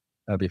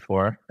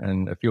before,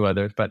 and a few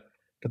others. But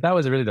that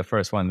was really the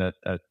first one that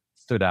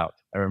stood out.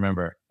 I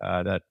remember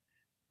that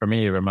for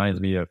me, it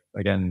reminds me of,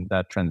 again,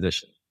 that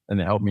transition,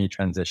 and it helped me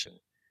transition.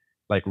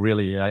 Like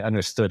really, I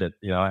understood it.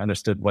 I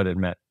understood what it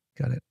meant.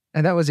 Got it.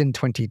 And that was in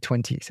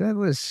 2020. So that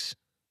was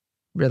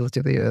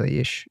relatively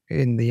early-ish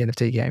in the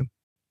NFT game.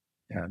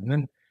 Yeah. And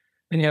then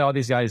you had all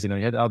these guys, you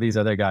had all these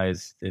other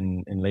guys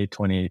in late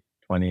 2020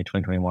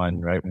 2021,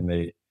 right? When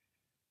they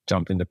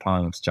jumped into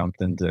punks,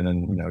 jumped into, and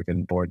then,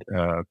 getting bored.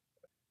 That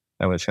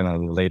was kind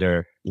of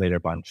later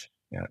bunch.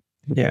 Yeah.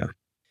 Yeah.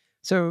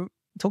 So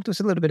talk to us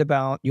a little bit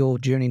about your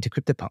journey into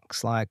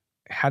CryptoPunks. Like,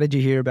 how did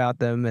you hear about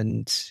them,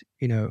 and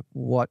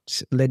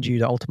what led you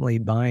to ultimately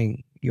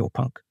buying your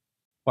punk?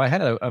 Well, I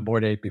had a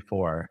Bored Ape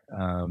before,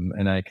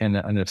 and I kind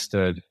of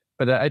understood,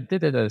 but I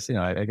did it as,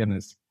 again,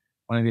 it's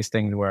one of these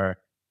things where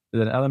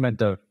there's an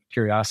element of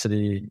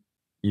curiosity.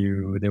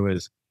 There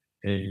was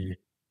a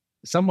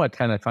somewhat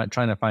kind of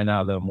trying to find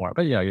out a little more,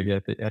 but you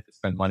have to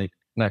spend money.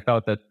 And I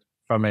felt that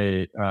from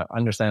a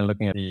understanding,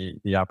 looking at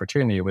the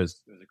opportunity, it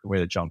was a good way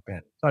to jump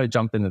in. So I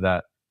jumped into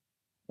that,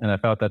 and I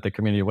felt that the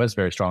community was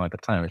very strong at the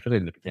time, especially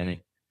in the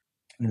beginning.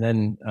 And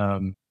then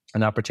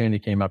an opportunity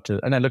came up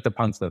and I looked at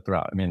punks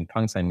throughout. I mean,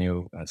 punks I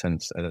knew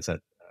since, as I said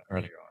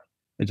earlier on.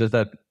 It's just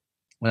that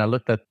when I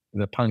looked at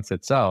the punks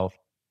itself,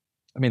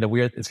 I mean,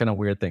 it's kind of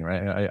weird thing,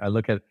 right? I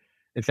look at,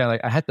 it's kind of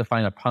like I had to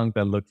find a punk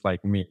that looked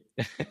like me.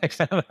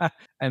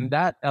 And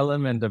that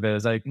element of it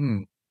is like,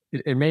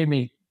 it made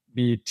me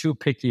be too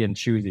picky and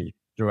choosy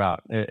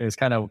throughout. It was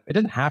kind of, it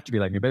didn't have to be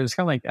like me, but it's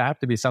kind of like, it have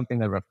to be something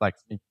that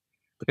reflects me,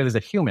 because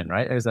it's a human,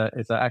 right?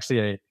 It's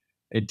actually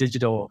a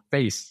digital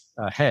face,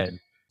 head.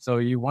 So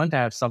you want to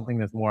have something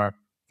that's more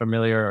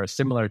familiar or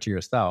similar to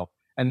yourself.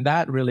 And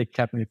that really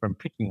kept me from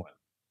picking one.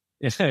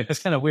 It's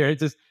kind of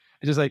weird. It's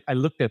just like, I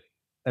looked at,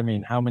 I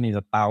mean, how many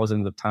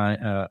thousands of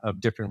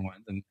of different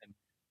ones, and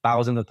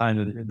thousands of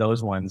times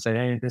those ones say,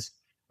 hey,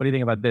 what do you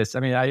think about this? I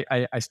mean,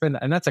 I spend,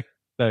 and that's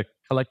the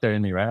collector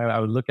in me, right?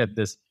 I would look at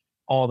this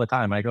all the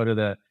time. I go to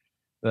the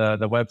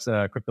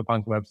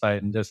CryptoPunk website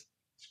and just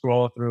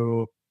scroll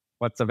through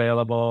what's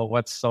available,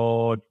 what's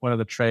sold, what are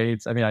the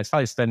trades. I mean, I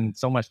probably spend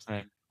so much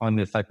time on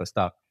this type of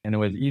stuff, and it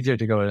was easier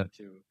to go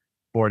to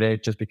Bored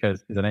Ape just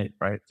because it's an ape,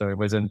 right? So it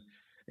wasn't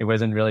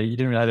really, you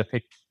didn't really have to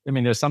pick. I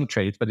mean, there's some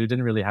trades, but it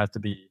didn't really have to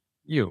be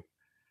you.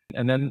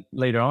 And then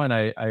later on,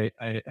 I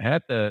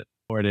had the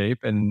Bored Ape,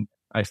 and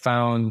I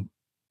found,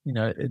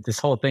 this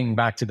whole thing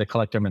back to the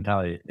collector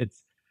mentality.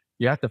 It's,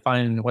 you have to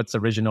find what's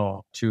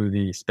original to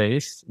the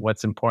space,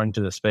 what's important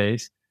to the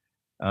space.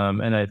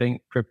 And I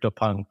think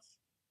CryptoPunks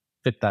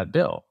fit that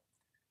bill.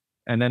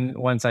 And then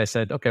once I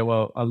said, okay,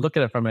 well, I'll look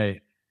at it from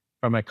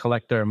a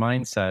collector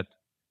mindset,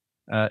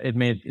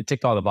 it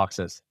ticked all the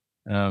boxes.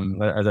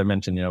 As I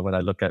mentioned, what I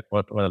look at,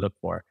 what I look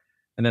for.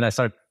 And then I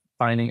started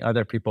finding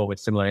other people with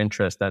similar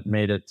interests that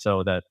made it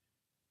so that,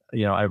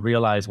 I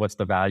realized what's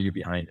the value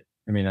behind it.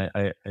 I mean,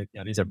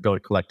 these are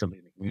built collectively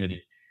in the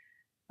community.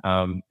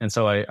 And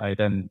so I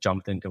then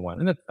jumped into one.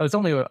 And it was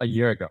only a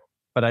year ago,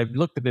 but I've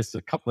looked at this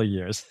a couple of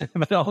years,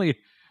 but only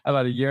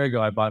about a year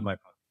ago, I bought my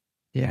punk.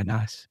 Yeah,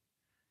 nice.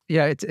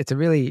 Yeah, it's a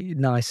really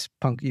nice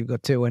punk you've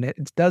got too, and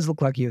it does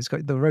look like you. It's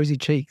got the rosy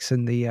cheeks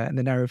and the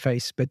narrow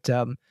face. But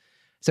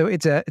so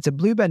it's a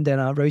blue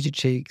bandana, rosy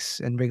cheeks,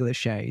 and regular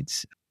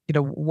shades.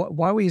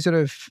 Why were you sort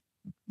of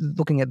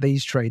looking at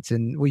these traits,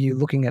 and were you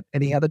looking at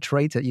any other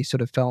traits that you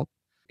sort of felt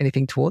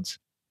anything towards?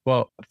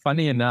 Well,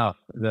 funny enough,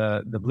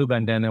 the blue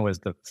bandana was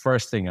the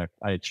first thing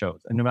I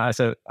chose, and I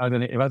said, if I was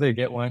going to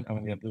get one, I'm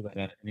going to get a blue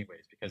bandana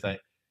anyways, because I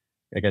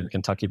get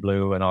Kentucky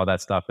blue and all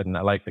that stuff, and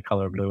I like the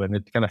color blue, and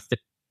it kind of fit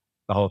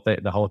the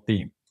whole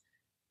theme.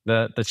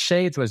 The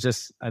shades was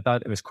just, I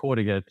thought it was cool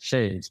to get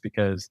shades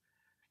because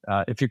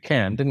if you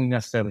can, didn't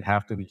necessarily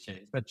have to be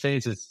shades, but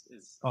shades is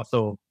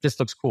also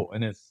just looks cool,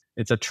 and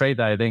it's a trait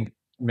that I think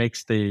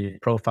makes the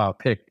profile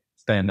pic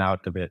stand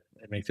out a bit.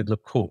 It makes it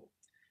look cool.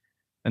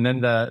 And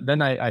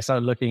then I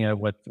started looking at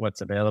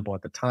what's available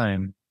at the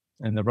time,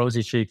 and the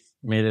rosy cheeks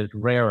made it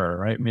rarer,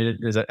 right?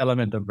 There's an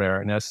element of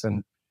rareness,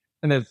 and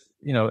there's,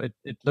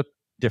 it looked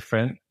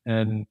different,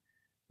 and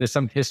there's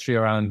some history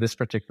around this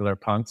particular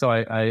punk. So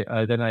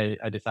I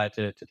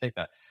decided to take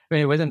that. I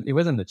mean, it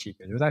wasn't the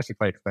cheapest. It was actually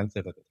quite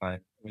expensive at the time.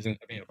 It wasn't,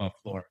 on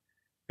floor,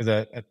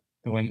 because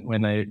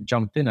when I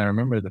jumped in, I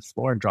remember the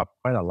floor dropped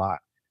quite a lot.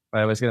 But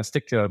I was going to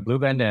stick to a blue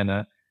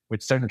bandana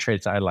with certain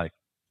traits I like.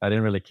 I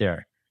didn't really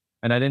care,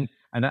 and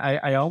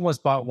I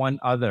almost bought one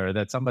other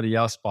that somebody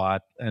else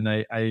bought, and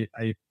I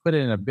put it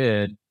in a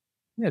bid.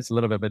 Yeah, it's a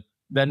little bit, but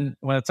then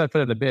when I started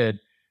putting in the bid,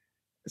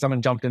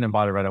 someone jumped in and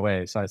bought it right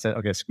away. So I said,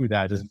 okay, screw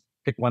that. Just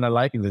pick one I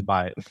like and just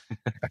buy it.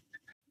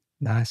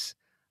 Nice.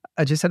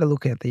 I just had a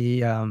look at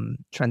the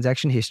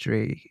transaction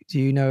history. Do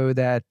you know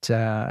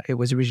that it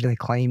was originally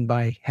claimed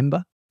by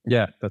Hemba?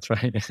 Yeah, that's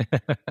right.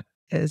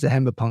 It's a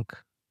Hemba punk.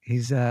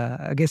 He's,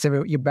 I guess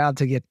you're bound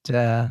to get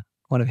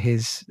one of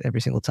his every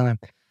single time.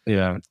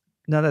 Yeah.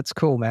 No, that's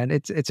cool, man.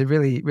 It's a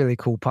really, really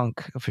cool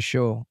punk for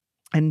sure.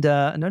 And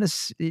I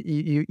notice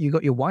you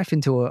got your wife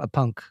into a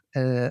punk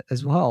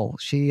as well.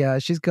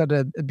 She's got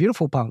a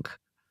beautiful punk.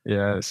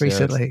 Yes.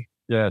 Recently.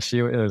 Yes.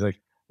 Yeah, it was like,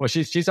 well,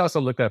 she's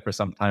also looked at it for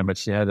some time, but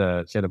she had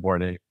a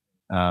Bored Ape.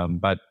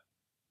 But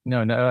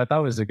no, I thought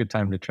it was a good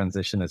time to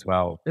transition as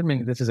well. I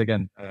mean, this is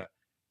again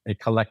a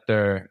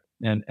collector,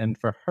 and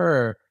for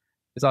her,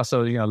 it's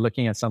also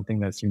looking at something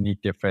that's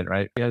unique, different,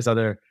 right? She has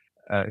other.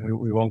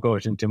 We won't go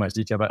into too much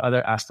detail, but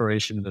other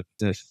aspirations of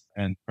this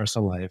and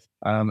personal life.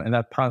 And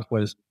that punk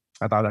was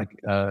I thought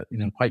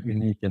quite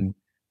unique and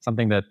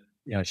something that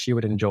she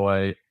would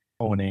enjoy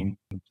owning.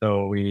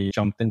 So we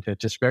jumped into it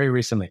just very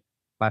recently,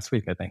 last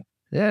week, I think.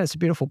 Yeah, it's a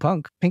beautiful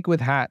punk. Pink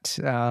with hat.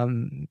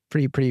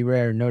 Pretty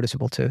rare and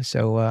noticeable too.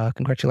 So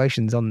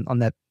congratulations on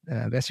that,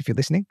 Bess, if you're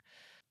listening.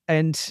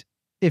 And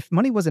if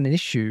money wasn't an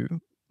issue,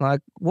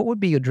 like what would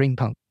be your dream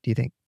punk, do you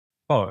think?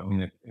 Oh, I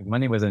mean, if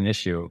money was an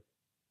issue,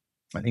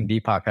 I think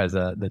Deepak has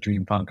the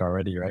dream punk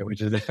already, right?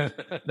 Which is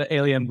the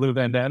alien blue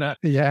bandana.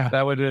 Yeah.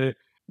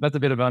 That's a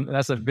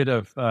bit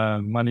of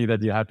money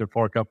that you have to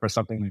fork up for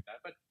something like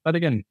that. But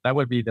again, that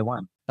would be the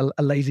one.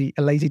 A lazy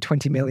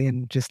 20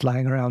 million just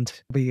lying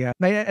around.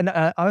 And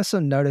I also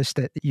noticed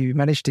that you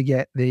managed to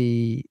get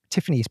the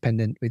Tiffany's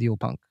pendant with your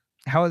punk.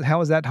 How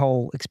was that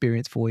whole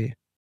experience for you?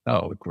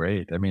 Oh,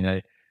 great. I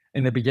mean,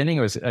 in the beginning,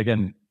 it was,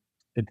 again,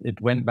 it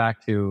went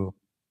back to,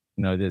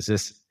 there's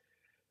this,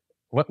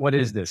 what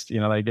is this?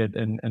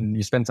 And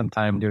you spend some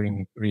time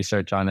doing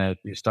research on it.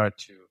 You start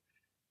to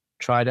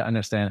try to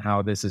understand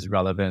how this is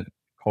relevant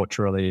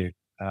culturally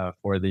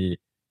for the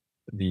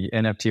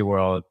NFT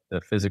world,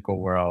 the physical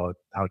world,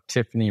 how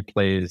Tiffany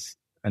plays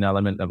an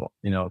element of,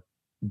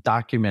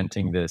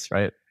 documenting this,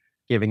 right?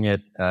 Giving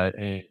it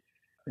a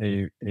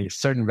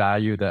certain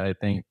value that I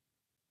think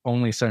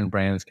only certain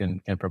brands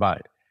can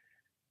provide.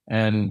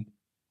 And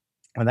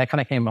that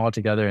kind of came all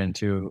together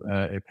into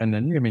a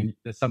pendant. I mean,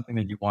 it's something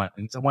that you want.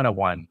 And it's a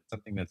one-on-one,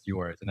 something that's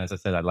yours. And as I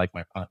said, I like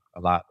my punk a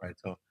lot, right?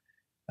 So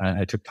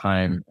I took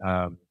time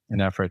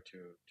and effort to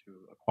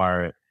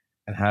acquire it.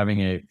 And having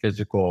a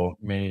physical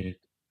made,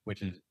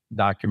 which is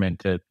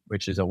documented,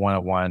 which is a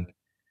one-on-one,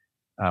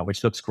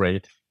 which looks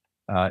great,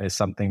 is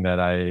something that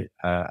I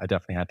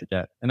definitely had to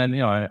get. And then,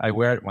 I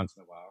wear it once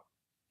in a while,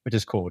 which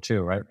is cool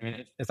too, right? I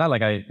mean, it's not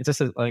like it's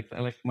just like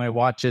my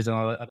watches and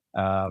all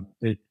that.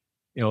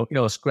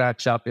 It'll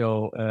scratch up.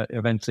 It'll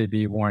eventually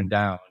be worn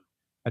down.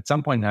 At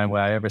some point in time, will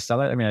I ever sell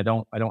it? I mean, I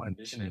don't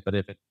envision it. But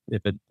if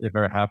it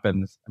ever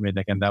happens, I mean,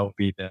 again, that would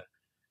be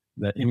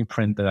the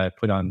imprint that I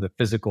put on the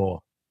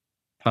physical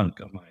punk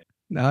of mine.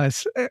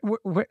 Nice.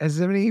 Has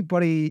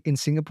anybody in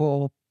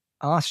Singapore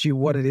asked you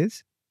what it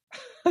is?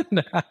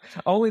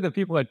 Only the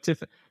people at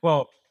Tiffany.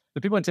 Well,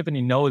 the people at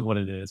Tiffany know what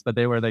it is, but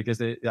they were like,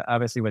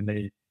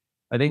 obviously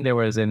I think there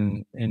was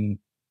in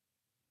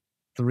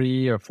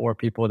 3 or 4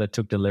 people that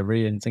took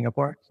delivery in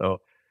Singapore. So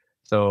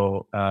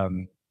I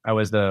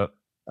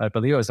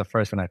believe I was the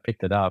first when I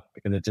picked it up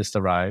because it just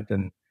arrived,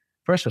 and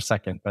first or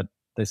second. But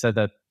they said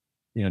that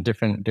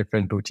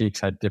different boutiques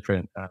had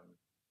different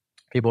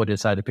people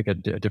decided to pick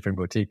a different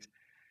boutiques.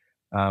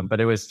 But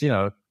it was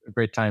a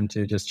great time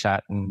to just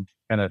chat and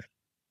kind of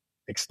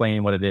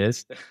explain what it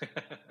is.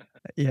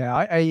 Yeah,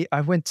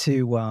 I went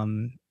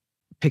to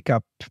pick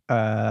up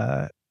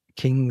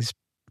King's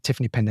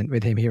Tiffany pendant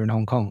with him here in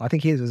Hong Kong. I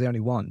think his was the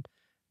only one.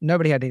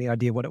 Nobody had any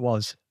idea what it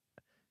was,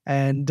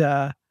 and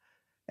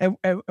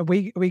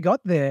we got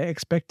there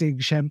expecting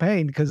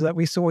champagne because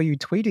we saw you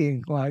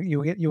tweeting like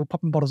you were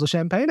popping bottles of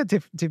champagne at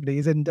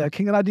Tiffany's, and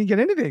King and I didn't get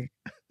anything.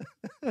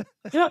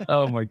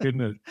 Oh my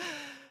goodness!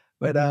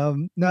 But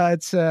no,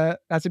 that's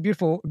a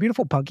beautiful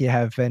punk you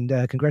have, and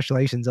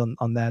congratulations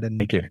on that. And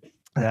thank you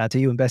to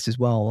you and Bess as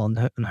well on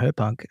her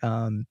punk.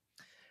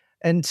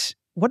 And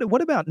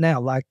what about now?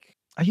 Like,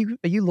 are you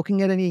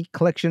looking at any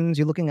collections?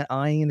 You're looking at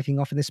eyeing anything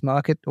off in this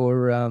market,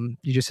 or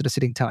you're just sort of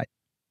sitting tight?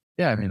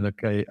 Yeah, I mean,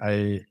 look,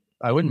 I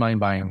wouldn't mind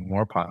buying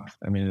more punks.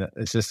 I mean,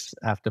 it's just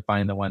have to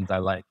find the ones I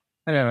like.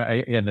 I mean,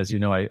 again, as you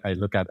know, I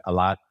look at a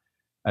lot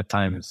at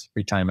times.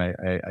 Every time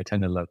I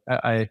tend to look.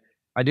 I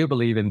do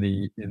believe in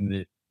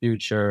the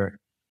future,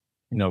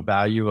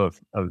 value of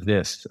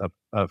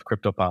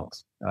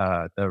CryptoPunks,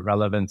 the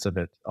relevance of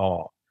it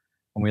all.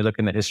 When we look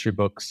in the history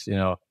books,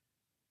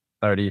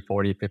 30,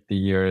 40, 50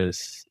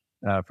 years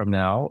from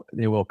now,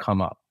 it will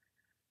come up.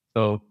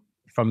 So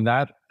from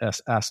that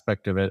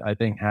aspect of it, I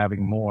think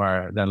having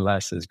more than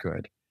less is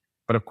good.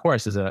 But of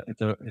course, it's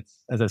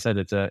as I said,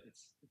 it's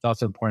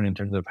also important in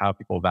terms of how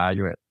people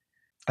value it.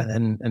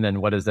 And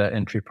then what is the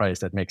entry price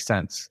that makes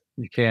sense?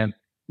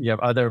 You have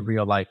other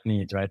real life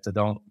needs, right? So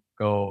don't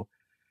go,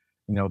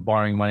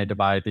 borrowing money to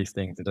buy these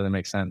things. It doesn't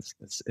make sense.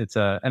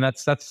 And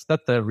that's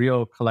the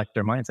real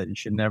collector mindset.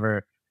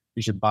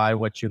 You should buy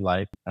what you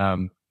like.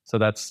 So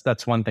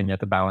that's one thing. You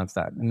have to balance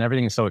that. And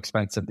everything is so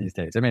expensive these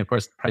days. I mean, of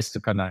course, prices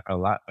have come down a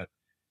lot, but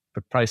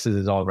prices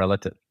is all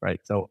relative, right?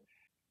 So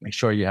make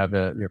sure you have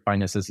your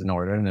finances in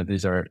order, and if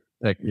these are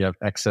like you have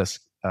excess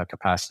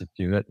capacity to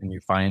do it, and you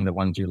find the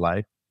ones you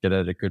like, get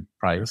it at a good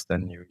price,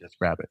 then you just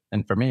grab it.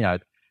 And for me, I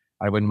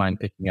wouldn't mind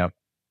picking up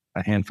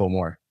a handful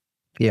more.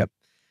 Yep.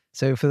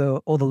 So for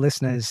all the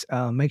listeners,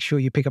 make sure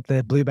you pick up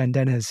the blue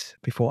bandanas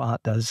before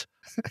Art does.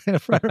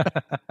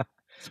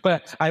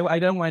 But I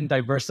don't mind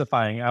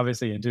diversifying,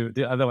 obviously, into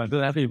the other ones. It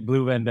doesn't have to be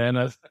blue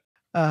bandanas.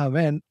 Oh,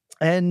 man.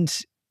 And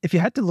if you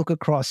had to look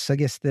across, I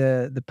guess,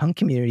 the punk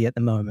community at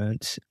the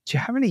moment, do you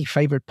have any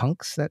favorite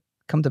punks that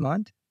come to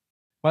mind?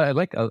 Well,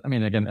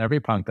 again, every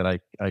punk that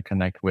I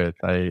connect with,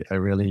 I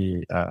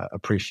really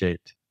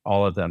appreciate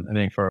all of them. I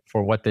think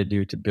for what they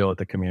do to build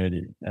the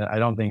community. I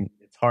don't think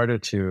it's harder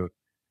to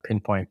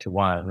pinpoint to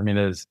one. I mean,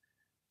 there's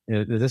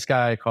this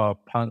guy called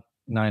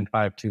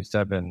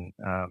Punk9527.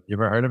 You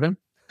ever heard of him?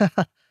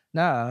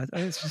 No,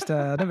 it's just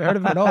I never heard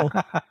of it at all.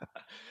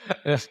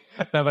 Yes.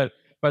 No,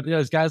 but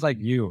there's guys like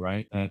you,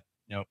 right? That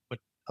put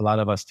a lot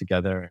of us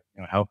together.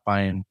 Help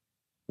find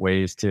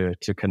ways to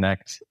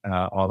connect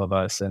all of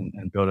us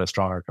and build a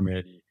stronger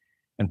community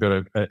and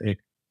build a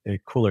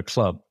cooler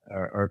club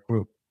or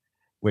group,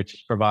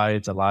 which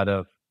provides a lot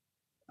of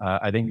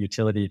I think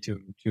utility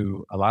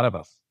to a lot of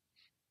us.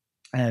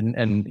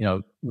 And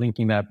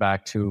linking that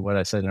back to what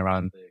I said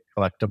around the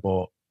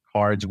collectible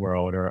cards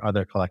world or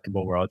other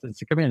collectible worlds,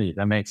 it's a community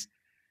that makes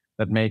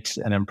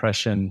an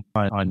impression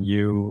on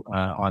you,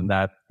 on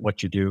that,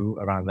 what you do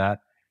around that.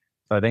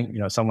 So I think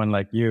someone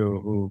like you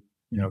who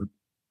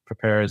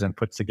prepares and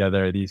puts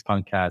together these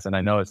podcasts, and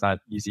I know it's not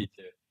easy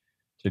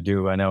to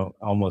do. I know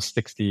almost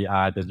 60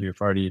 odd that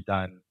you've already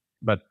done,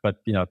 but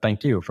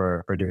thank you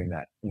for doing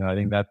that. I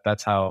think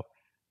that's how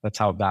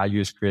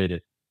value is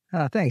created.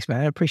 Thanks,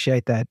 man. I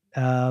appreciate that.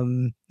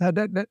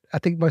 I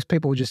think most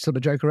people just sort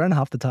of joke around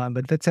half the time,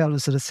 but that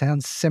sort of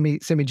sounds semi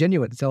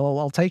genuine. So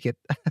I'll take it.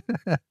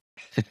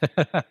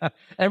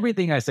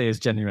 Everything I say is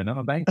genuine. I'm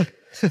a banker.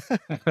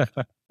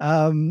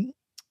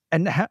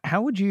 And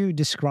how would you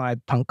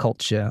describe punk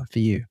culture for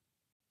you?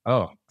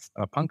 Oh,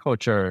 punk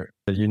culture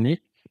is unique.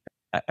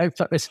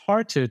 It's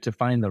hard to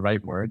find the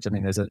right words. I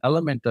mean, there's an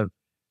element of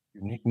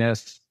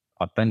uniqueness,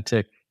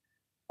 authenticness,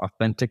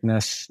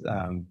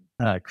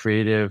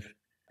 creative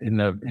in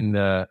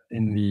the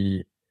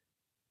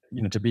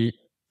to be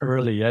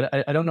early.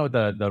 I don't know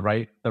the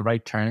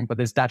right term, but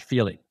there's that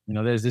feeling.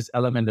 There's this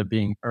element of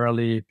being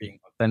early, being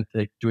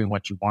authentic, doing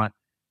what you want,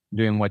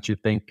 doing what you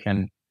think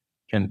can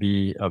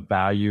be of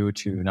value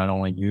to not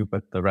only you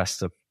but the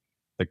rest of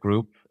the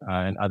group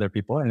and other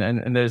people.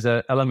 And there's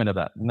an element of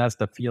that, and that's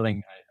the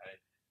feeling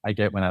I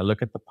get when I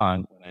look at the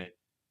punk, when I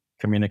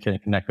communicate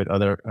and connect with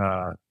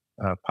other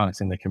punks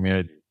in the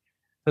community.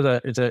 So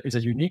it's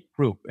a unique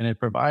group, and it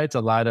provides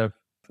a lot of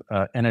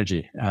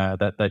energy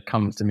that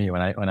comes to me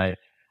when I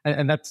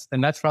and that's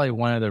probably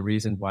one of the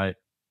reasons why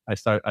I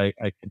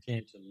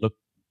continue to look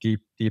dig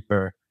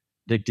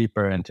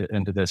deeper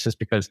into this, just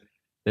because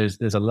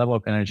there's a level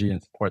of energy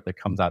and support that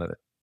comes out of it.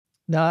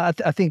 No,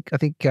 I think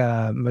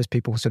most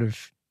people sort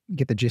of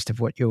get the gist of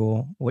what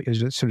you're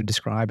sort of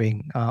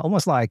describing,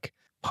 almost like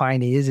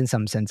pioneers in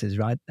some senses,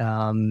 right?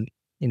 Being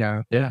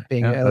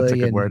early, that's a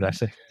good word,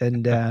 actually,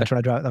 and trying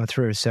to drive them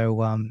through.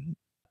 So,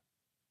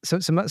 so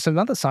some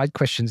other side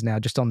questions now,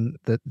 just on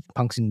the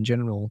punks in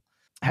general.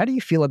 How do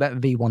you feel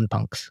about V1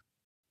 punks?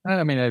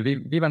 I mean,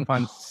 V1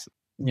 punks,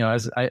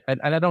 as I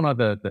don't know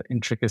the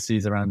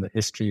intricacies around the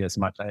history as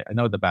much. I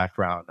know the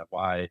background of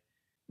why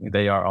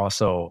they are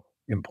also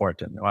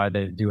important, why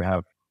they do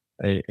have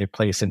a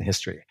place in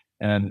history.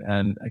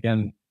 And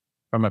again,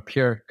 from a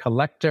pure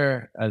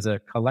collector, as a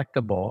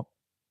collectible,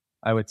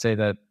 I would say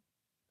that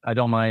I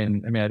don't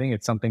mind. I mean, I think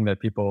it's something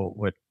that people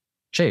would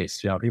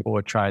chase. People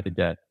would try to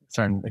get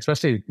certain,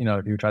 especially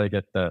if you try to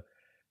get the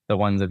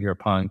ones of your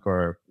punk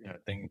or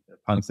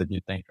punks that you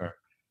think are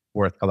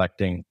worth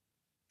collecting,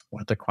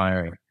 worth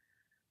acquiring.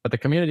 But the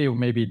community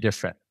may be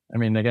different. I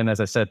mean, again, as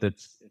I said,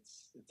 it's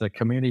a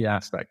community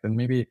aspect, and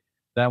maybe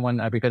that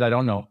one, because I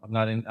don't know, I'm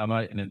not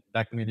in it,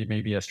 that community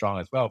may be as strong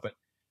as well, but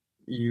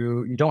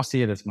you don't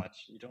see it as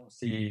much. You don't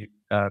see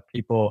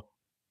people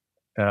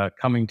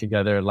coming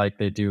together like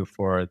they do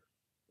for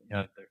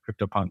the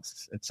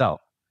CryptoPunks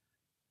itself.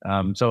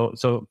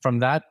 So from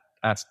that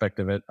aspect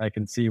of it, I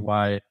can see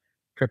why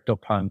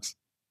CryptoPunks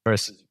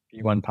versus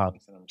V1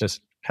 punks, and I'm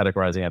just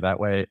categorizing it that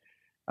way,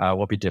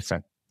 will be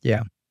different.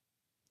 Yeah,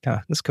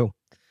 that's cool.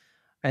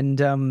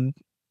 And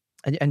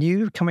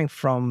you coming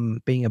from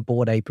being a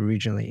Bored Ape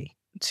originally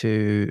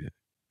to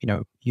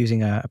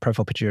using a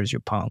profile picture as your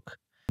punk,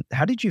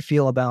 how did you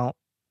feel about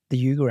the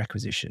Yuga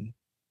acquisition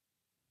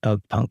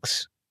of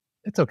punks?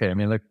 It's okay. I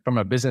mean, like, from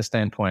a business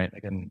standpoint,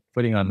 again,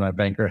 putting on my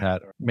banker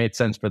hat, made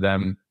sense for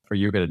them, for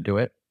Yuga to do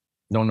it.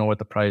 Don't know what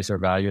the price or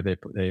value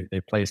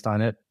they placed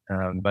on it,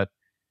 but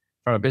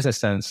from a business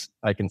sense,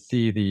 I can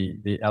see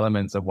the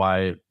elements of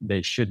why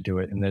they should do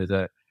it, and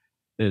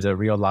there's a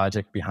real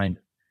logic behind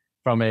it.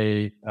 From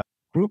a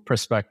group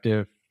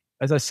perspective,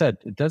 as I said,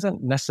 it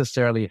doesn't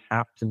necessarily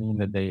have to mean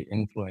that they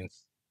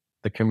influence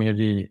the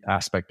community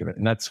aspect of it,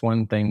 and that's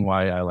one thing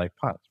why I like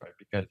punks, right?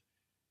 Because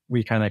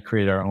we kind of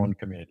create our own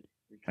community.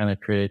 We kind of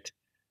create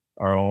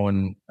our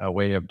own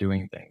way of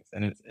doing things,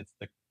 and it's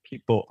the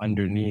people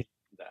underneath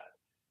that.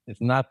 It's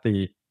not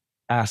the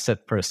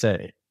asset per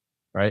se,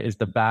 right? It's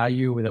the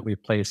value that we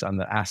place on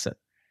the asset.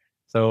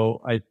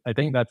 So I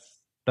think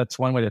that's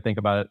one way to think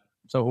about it.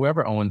 So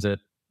whoever owns it,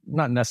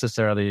 not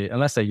necessarily,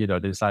 unless they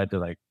decide to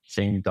like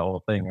change the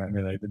whole thing. I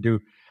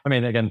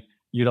mean, like, again,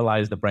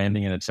 utilize the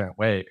branding in a certain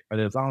way, but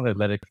as long as they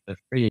let it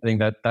free, I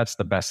think that's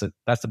the best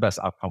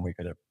outcome we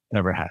could have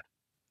ever had.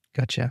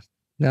 Gotcha.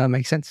 No, it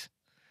makes sense.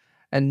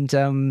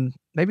 And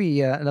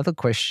maybe another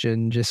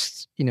question,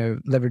 just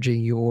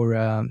leveraging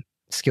your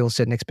skill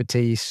set and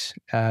expertise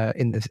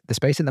in the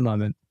space at the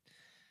moment.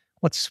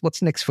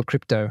 What's next for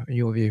crypto in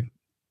your view?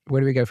 Where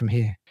do we go from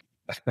here?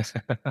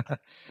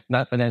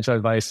 Not financial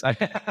advice.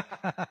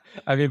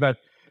 I mean, but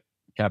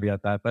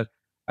caveat that. But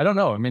I don't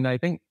know. I mean, I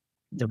think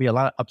there'll be a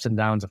lot of ups and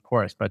downs, of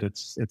course, but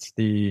it's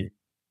the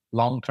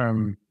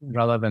long-term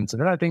relevance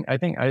of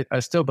it. I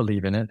still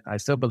believe in it. I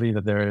still believe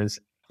that there is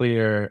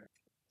clear,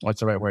 what's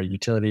the right word,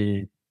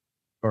 utility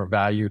or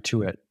value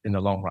to it in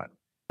the long run.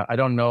 I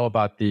don't know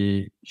about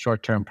the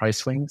short-term price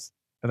swings,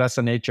 but that's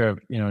the nature of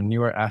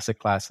newer asset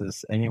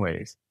classes,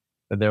 anyways.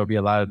 That there will be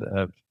a lot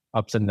of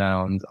ups and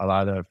downs, a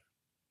lot of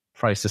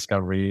price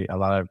discovery, a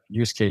lot of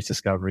use case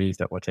discoveries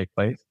that will take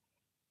place.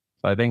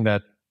 So I think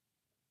that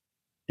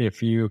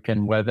if you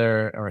can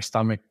weather or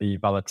stomach the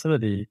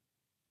volatility,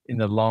 in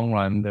the long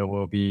run, there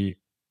will be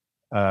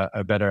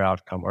a better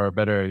outcome or a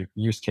better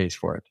use case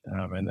for it,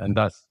 and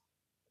thus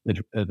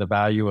the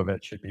value of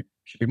it should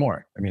be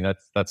more. I mean,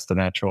 that's the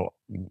natural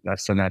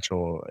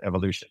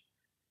evolution.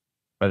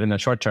 But in the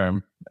short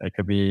term, it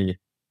could be,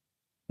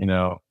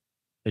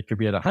 it could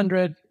be at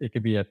 100, it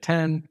could be at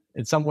 10.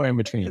 It's somewhere in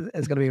between.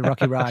 It's going to be a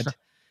rocky ride.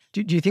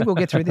 Do you think we'll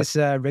get through this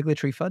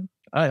regulatory FUD?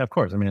 Of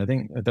course. I mean, I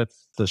think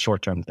that's the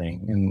short term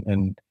thing,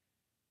 and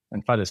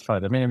FUD is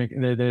FUD. I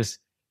mean,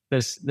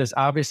 there's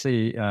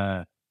obviously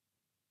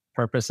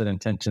purpose and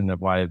intention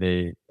of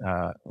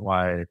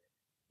why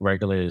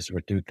regulators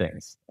would do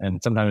things,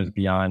 and sometimes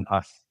beyond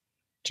us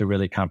to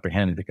really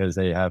comprehend, because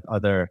they have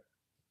other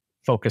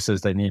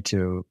focuses they need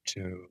to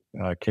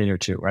cater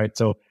to, right?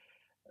 So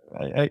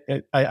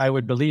I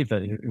would believe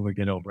that it would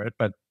get over it,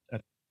 but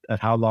at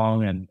how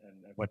long and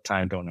at what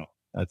time, don't know.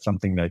 That's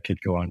something that could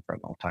go on for a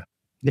long time.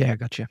 Yeah,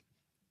 gotcha.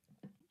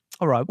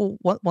 All right. Well,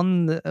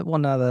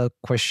 one other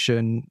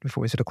question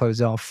before we sort of close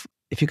off.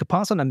 If you could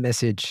pass on a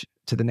message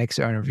to the next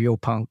owner of your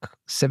Punk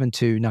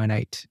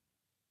 7298,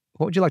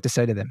 what would you like to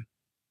say to them?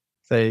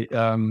 Say,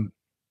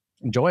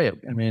 enjoy it.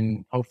 I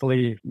mean,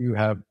 hopefully you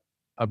have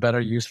a better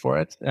use for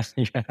it.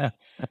 Yeah.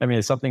 I mean,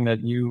 it's something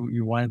that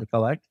you wanted to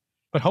collect,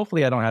 but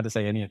hopefully I don't have to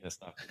say any of this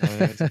stuff.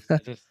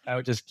 I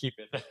would just keep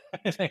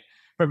it.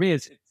 For me,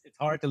 it's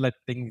hard to let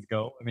things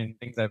go. I mean,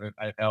 things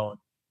I've held,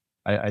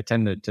 I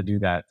tend to do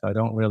that. So I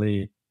don't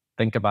really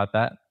think about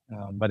that.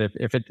 But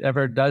if it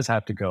ever does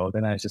have to go,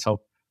 then I just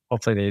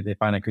hopefully they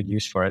find a good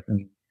use for it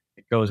and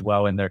it goes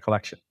well in their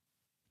collection.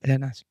 Yeah,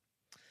 nice.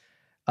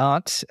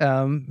 Art,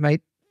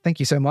 mate, thank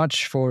you so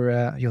much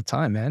for your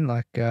time, man.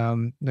 Like,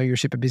 know you're a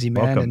super busy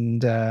man. Welcome.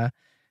 And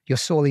you're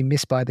sorely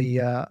missed by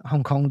the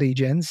Hong Kong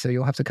degens, so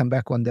you'll have to come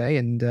back one day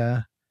and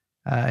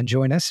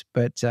join us.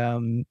 But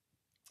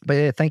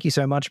yeah, thank you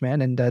so much,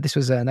 man. And this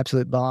was an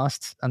absolute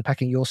blast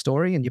unpacking your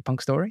story and your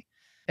punk story.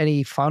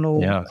 Any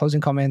final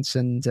closing comments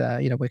and,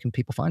 where can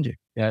people find you?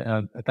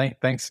 Yeah,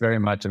 thanks very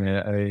much. I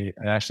mean,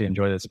 I actually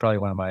enjoyed this. It's probably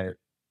one of my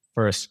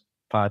first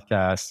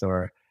podcasts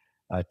or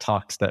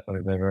talks that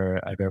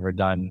I've ever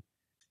done.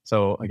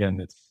 So again,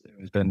 it's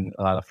been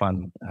a lot of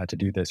fun to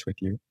do this with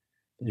you.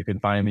 You can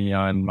find me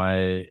on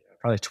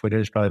probably Twitter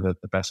is probably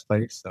the best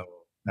place. So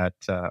at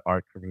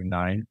Art Karoon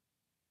 9.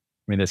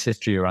 I mean, there's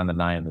history around the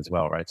 9 as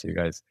well, right? So you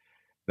guys,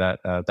 that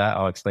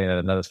I'll explain at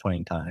another point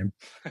in time.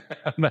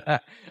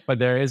 but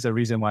there is a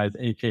reason why it's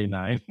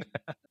AK9.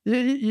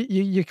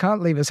 You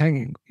can't leave us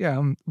hanging.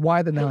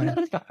 Why the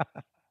 9?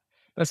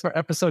 That's for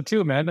episode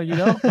 2, man. Don't you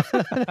know?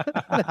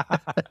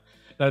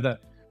 No.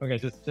 Okay,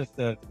 just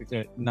to be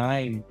clear,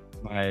 9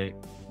 my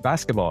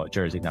basketball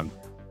jersey number,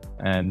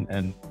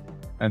 and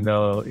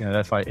though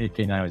that's why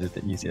AK9 was just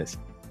the easiest.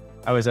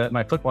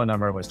 My football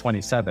number was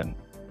 27.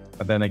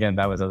 But then again,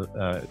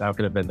 that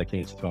could have been the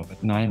case as well.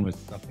 But 9 was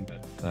something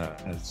that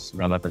has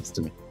relevance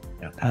to me.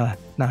 Yeah.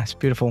 Nice,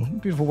 beautiful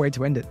way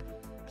to end it.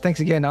 Thanks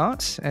again,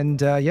 Art.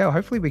 And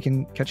hopefully we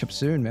can catch up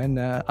soon, man.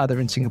 Either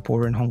in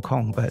Singapore or in Hong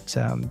Kong. But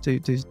do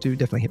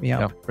definitely hit me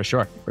up. Yeah,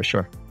 for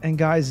sure. And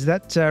guys,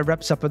 that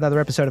wraps up another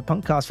episode of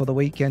PunkCast for the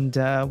week. And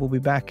we'll be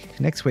back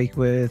next week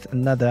with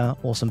another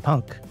awesome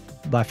punk.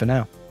 Bye for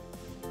now.